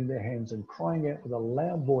in their hands, and crying out with a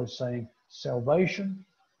loud voice, saying, salvation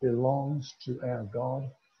belongs to our God,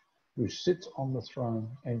 who sits on the throne,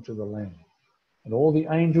 and to the Lamb. And all the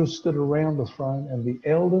angels stood around the throne, and the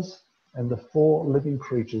elders and the four living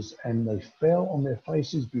creatures, and they fell on their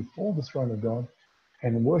faces before the throne of God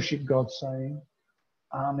and worshiped God, saying,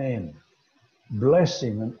 Amen.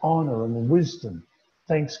 Blessing and honor and wisdom,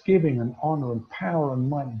 thanksgiving and honor and power and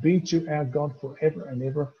might be to our God forever and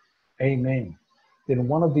ever. Amen. Then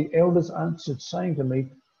one of the elders answered, saying to me,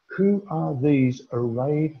 who are these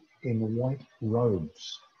arrayed in white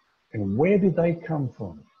robes? And where did they come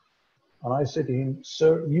from? And I said to him,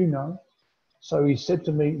 sir, you know. So he said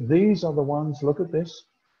to me, these are the ones, look at this,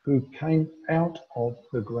 who came out of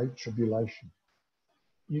the great tribulation.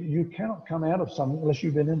 You cannot come out of something unless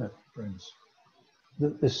you've been in it, friends.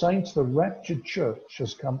 The saints, the raptured church,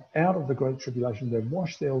 has come out of the great tribulation. They've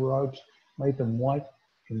washed their robes, made them white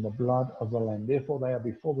in the blood of the Lamb. Therefore they are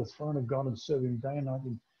before the throne of God and serve him day and night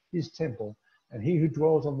in his temple. And he who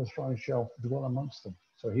dwells on the throne shall dwell amongst them.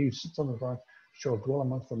 So he who sits on the throne shall dwell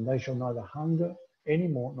amongst them. They shall neither hunger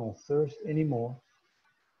anymore nor thirst anymore.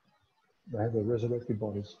 They have their resurrected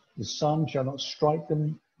bodies. The sun shall not strike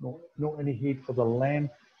them, nor any heat, for the Lamb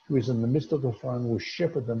who is in the midst of the throne will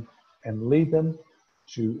shepherd them and lead them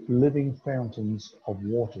to living fountains of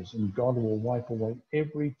waters, and God will wipe away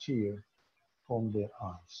every tear from their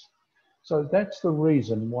eyes. So that's the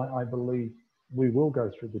reason why I believe we will go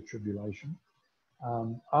through the tribulation.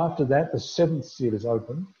 After that, the seventh seal is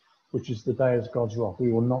open, which is the day of God's wrath.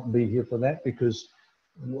 We will not be here for that because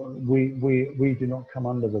we do not come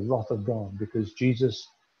under the wrath of God, because Jesus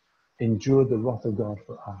endured the wrath of God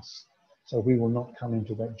for us. So we will not come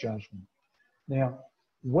into that judgment. Now,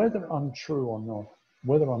 whether I'm true or not,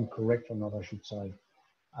 whether I'm correct or not, I should say,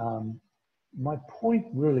 my point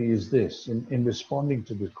really is this, in responding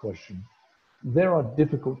to this question. There are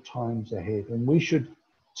difficult times ahead, and we should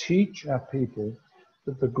teach our people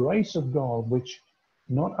that the grace of God, which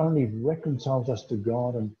not only reconciles us to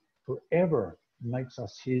God and forever makes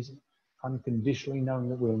us his unconditionally, knowing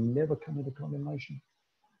that we'll never come into condemnation,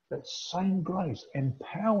 that same grace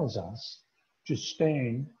empowers us to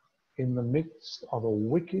stand in the midst of a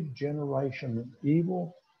wicked generation, an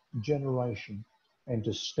evil generation, and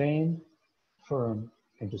to stand firm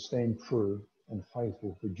and to stand true and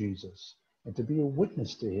faithful for Jesus, and to be a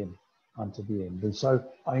witness to him unto the end. And so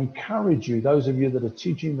I encourage you, those of you that are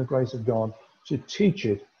teaching the grace of God, to teach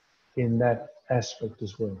it in that aspect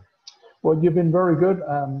as well. Well, you've been very good.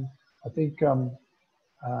 I think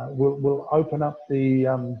we'll open up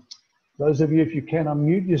the, those of you, if you can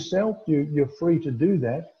unmute yourself, you're free to do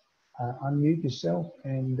that. Unmute yourself,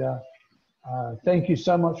 and thank you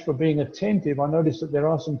so much for being attentive. I noticed that there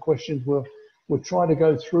are some questions. We'll try to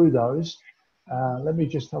go through those. Let me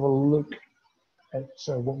just have a look at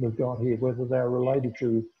what we've got here, whether they're related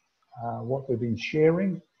to what we've been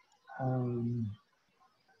sharing.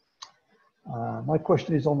 My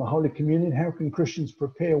question is on the Holy Communion. How can Christians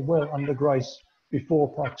prepare well under grace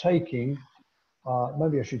before partaking?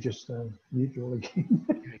 Maybe I should just mute you all again.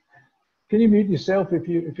 Can you mute yourself if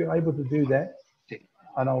you're able to do that?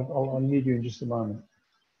 And I'll unmute you in just a moment.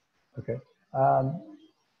 Okay.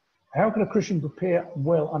 How can a Christian prepare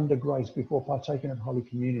well under grace before partaking of Holy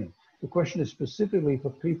Communion? The question is specifically for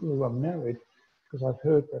people who are married, because I've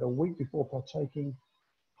heard that a week before partaking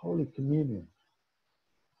Holy Communion,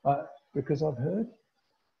 because I've heard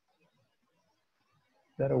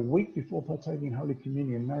that a week before partaking Holy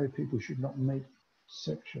Communion, married people should not meet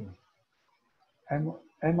sexually.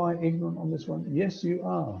 Am I ignorant on this one? Yes, you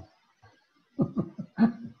are.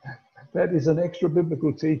 That is an extra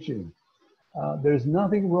biblical teaching. There's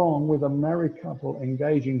nothing wrong with a married couple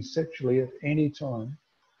engaging sexually at any time.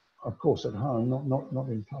 Of course, at home, not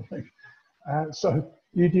in public. So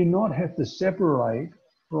you do not have to separate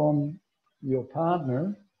from your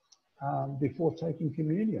partner before taking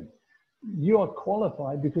communion. You are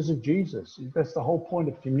qualified because of Jesus. That's the whole point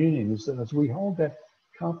of communion, is that as we hold that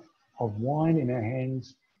cup of wine in our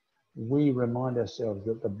hands, we remind ourselves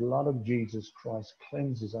that the blood of Jesus Christ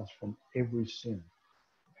cleanses us from every sin,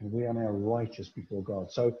 and we are now righteous before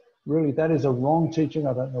God. So really, that is a wrong teaching.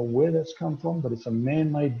 I don't know where that's come from, but it's a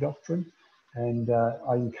man-made doctrine, and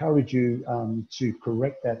I encourage you to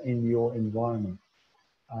correct that in your environment.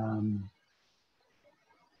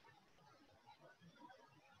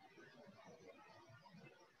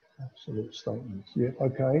 Absolute statements. Yeah,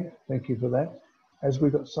 okay. Thank you for that. As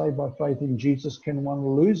we got saved by faith in Jesus, can one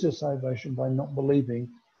lose their salvation by not believing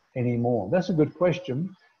anymore? That's a good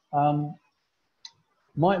question.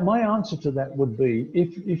 My answer to that would be,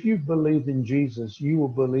 if you've believed in Jesus, you will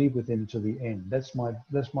believe with him to the end. That's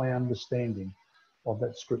my understanding of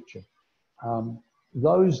that scripture.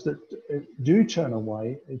 Those that do turn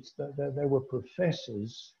away, it's that they were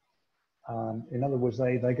professors. In other words,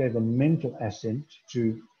 they gave a mental assent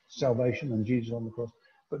to salvation and Jesus on the cross,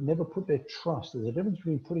 but never put their trust. There's a difference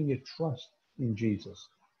between putting your trust in Jesus.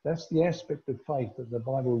 That's the aspect of faith that the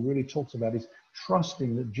Bible really talks about, is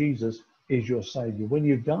trusting that Jesus is your Savior. When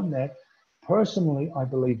you've done that, personally, I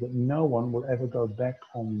believe that no one will ever go back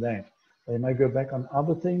on that. They may go back on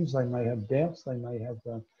other things. They may have doubts. They may have,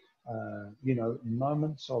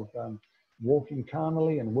 moments of walking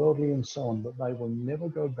carnally and worldly and so on, but they will never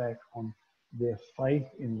go back on their faith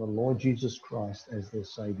in the Lord Jesus Christ as their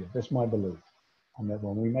Savior. That's my belief on that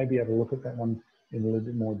one. We may be able to look at that one in a little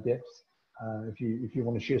bit more depth. If you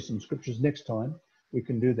want to share some scriptures next time, we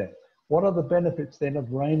can do that. What are the benefits then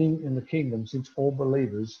of reigning in the kingdom, since all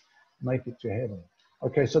believers make it to heaven?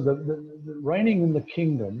 Okay, so the reigning in the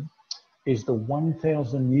kingdom is the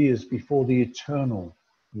 1,000 years before the eternal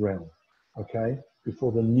realm, okay,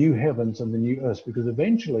 before the new heavens and the new earth, because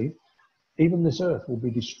eventually even this earth will be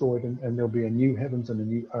destroyed, and there'll be a new heavens and a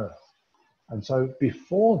new earth. And so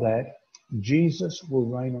before that, Jesus will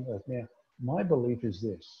reign on earth. Now, my belief is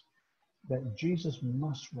this, that Jesus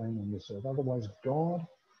must reign on this earth. Otherwise, God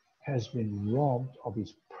has been robbed of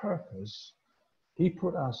his purpose. He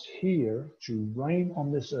put us here to reign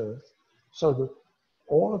on this earth so that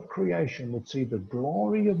all of creation would see the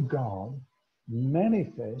glory of God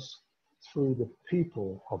manifest through the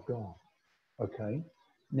people of God. Okay?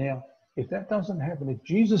 Now, if that doesn't happen, if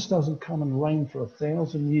Jesus doesn't come and reign for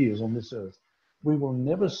 1,000 years on this earth, we will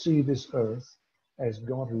never see this earth as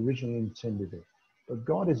God originally intended it. But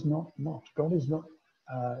God is not. God is not,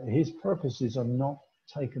 his purposes are not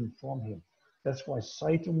taken from him. That's why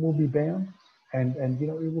Satan will be bound, and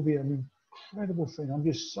it will be an incredible thing. I'm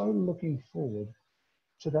just so looking forward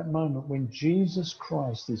to that moment when Jesus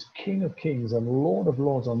Christ is King of Kings and Lord of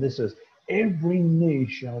Lords on this earth. Every knee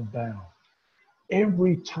shall bow.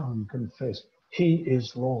 Every tongue confess he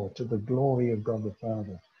is Lord, to the glory of God the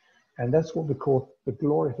Father. And that's what we call the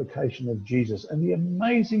glorification of Jesus. And the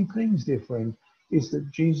amazing things, dear friend, is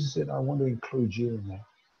that Jesus said, I want to include you in that.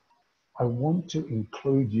 I want to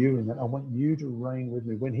include you in that. I want you to reign with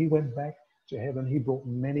me. When he went back to heaven, he brought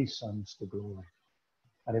many sons to glory.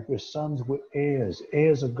 And if we're sons, we're heirs,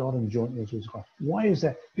 heirs of God and joint heirs with God. Why is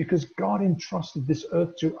that? Because God entrusted this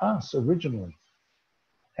earth to us originally.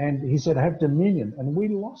 And he said, have dominion. And we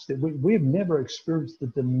lost it. We've never experienced the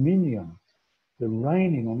dominion, the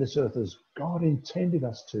reigning on this earth as God intended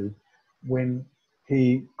us to when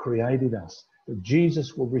he created us. But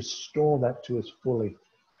Jesus will restore that to us fully.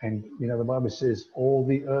 And, you know, the Bible says, all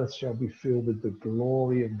the earth shall be filled with the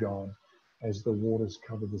glory of God as the waters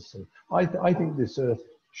cover the sea. I think this earth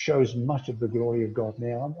shows much of the glory of God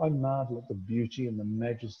now. I marvel at the beauty and the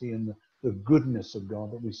majesty and the goodness of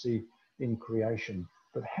God that we see in creation.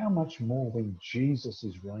 But how much more when Jesus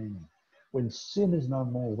is reigning, when sin is no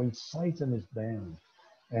more, when Satan is bound,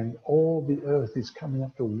 and all the earth is coming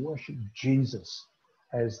up to worship Jesus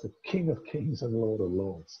as the King of Kings and Lord of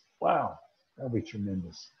Lords. Wow, that'll be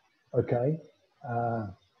tremendous. Okay.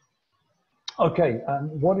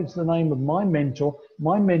 What is the name of my mentor?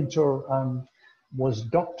 My mentor was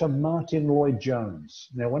Dr. Martin Lloyd-Jones.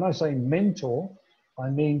 Now, when I say mentor, I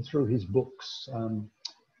mean through his books.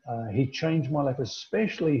 He changed my life,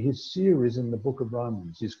 especially his series in the book of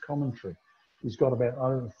Romans, his commentary. He's got about,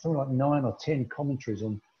 something like 9 or 10 commentaries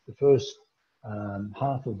on the first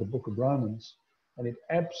half of the book of Romans. And it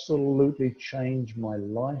absolutely changed my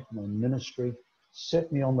life, my ministry,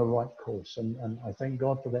 set me on the right course. And I thank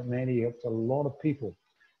God for that man. He helped a lot of people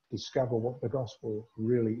discover what the gospel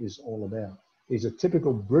really is all about. He's a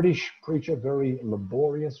typical British preacher, very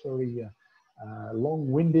laborious, very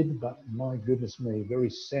long-winded, but my goodness me, very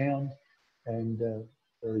sound and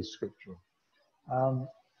very scriptural. And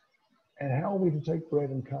how are we to take bread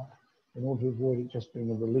and cup in order to avoid it just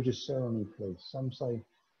being a religious ceremony, please? Some say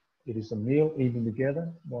it is a meal eaten together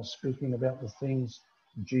while speaking about the things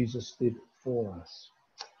Jesus did for us.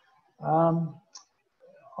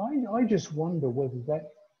 I just wonder whether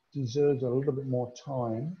that deserves a little bit more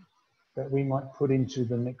time that we might put into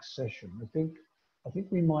the next session. I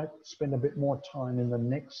think we might spend a bit more time in the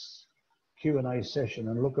next Q&A session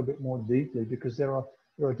and look a bit more deeply, because there are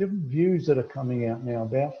different views that are coming out now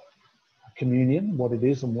about communion, what it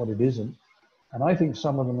is and what it isn't. And I think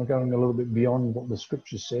some of them are going a little bit beyond what the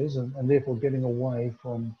scripture says and therefore getting away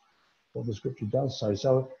from what the scripture does say.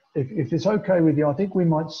 So if it's okay with you, I think we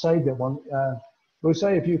might save that one. We'll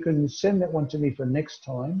say if you can send that one to me for next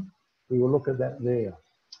time, we will look at that there.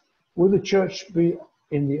 Will the church be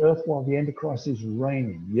in the earth while the Antichrist is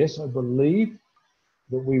reigning? Yes, I believe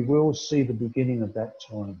that we will see the beginning of that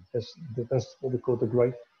time. That's what we call the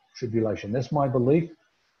Great Tribulation. That's my belief.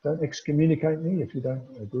 Don't excommunicate me if you don't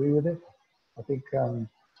agree with it. I think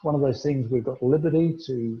it's one of those things we've got liberty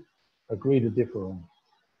to agree to differ on.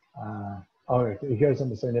 He goes on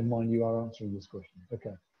to say, never mind, you are answering this question.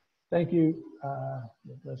 Okay. Thank you.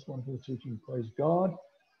 That's wonderful teaching. Praise God.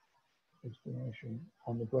 Explanation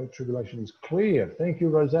on the Great Tribulation is clear. Thank you,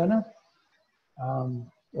 Rosanna.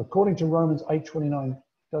 According to Romans 8:29,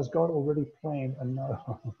 does God already plan and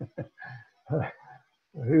know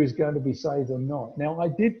who is going to be saved or not? Now, I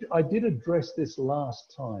did address this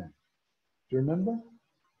last time. Do you remember?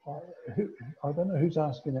 I don't know who's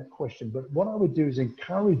asking that question, but what I would do is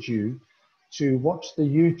encourage you to watch the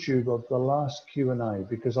YouTube of the last Q&A,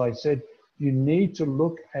 because I said you need to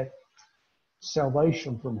look at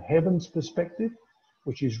salvation from heaven's perspective,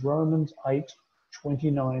 which is Romans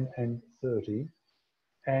 8:29 and 30,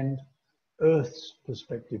 and earth's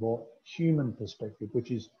perspective or human perspective,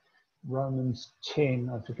 which is Romans 10,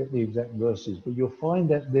 I forget the exact verses, but you'll find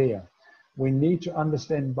that there. We need to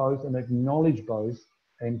understand both and acknowledge both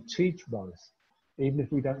and teach both, even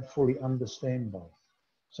if we don't fully understand both.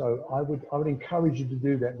 So I would encourage you to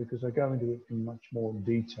do that, because I go into it in much more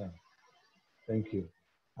detail. Thank you.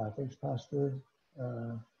 Thanks, Pastor,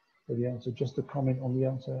 for the answer. Just a comment on the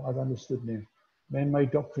answer. I've understood now.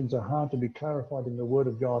 Man-made doctrines are hard to be clarified in the Word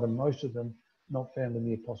of God, and most of them not found in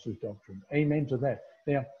the Apostles' doctrine. Amen to that.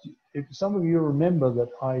 Now, if some of you remember that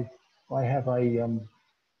I have a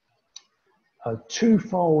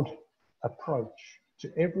twofold approach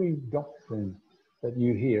to every doctrine that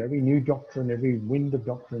you hear, every new doctrine, every wind of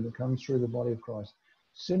doctrine that comes through the body of Christ.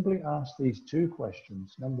 Simply ask these two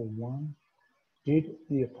questions. Number one, did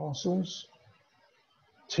the apostles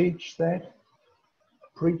teach that,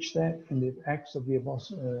 preach that in the Acts of the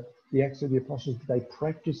Apostles? Did they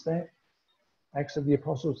practice that? Acts of the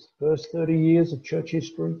Apostles, first 30 years of church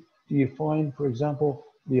history. Do you find, for example,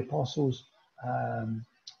 the apostles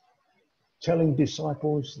telling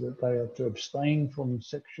disciples that they are to abstain from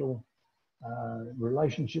sexual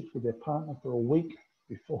relationships with their partner for a week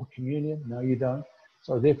before communion? No, you don't.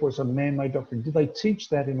 So therefore it's a man-made doctrine. Did they teach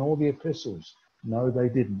that in all the epistles? No, they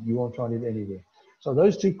didn't. You won't find it anywhere. So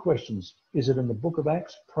those two questions, is it in the book of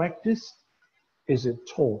Acts, practiced? Is it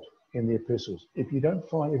taught in the epistles? If you don't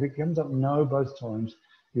find, if it comes up no both times,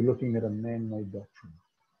 you're looking at a man-made doctrine.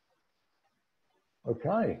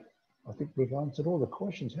 Okay, I think we've answered all the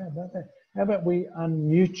questions. How about that? How about we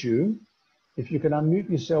unmute you? If you can unmute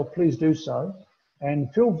yourself, please do so.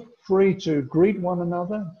 And feel free to greet one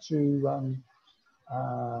another, to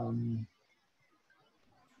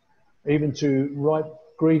even to write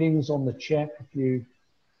greetings on the chat if you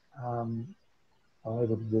are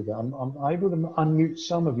able to do that. I'm able to unmute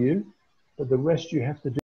some of you, but the rest you have to do.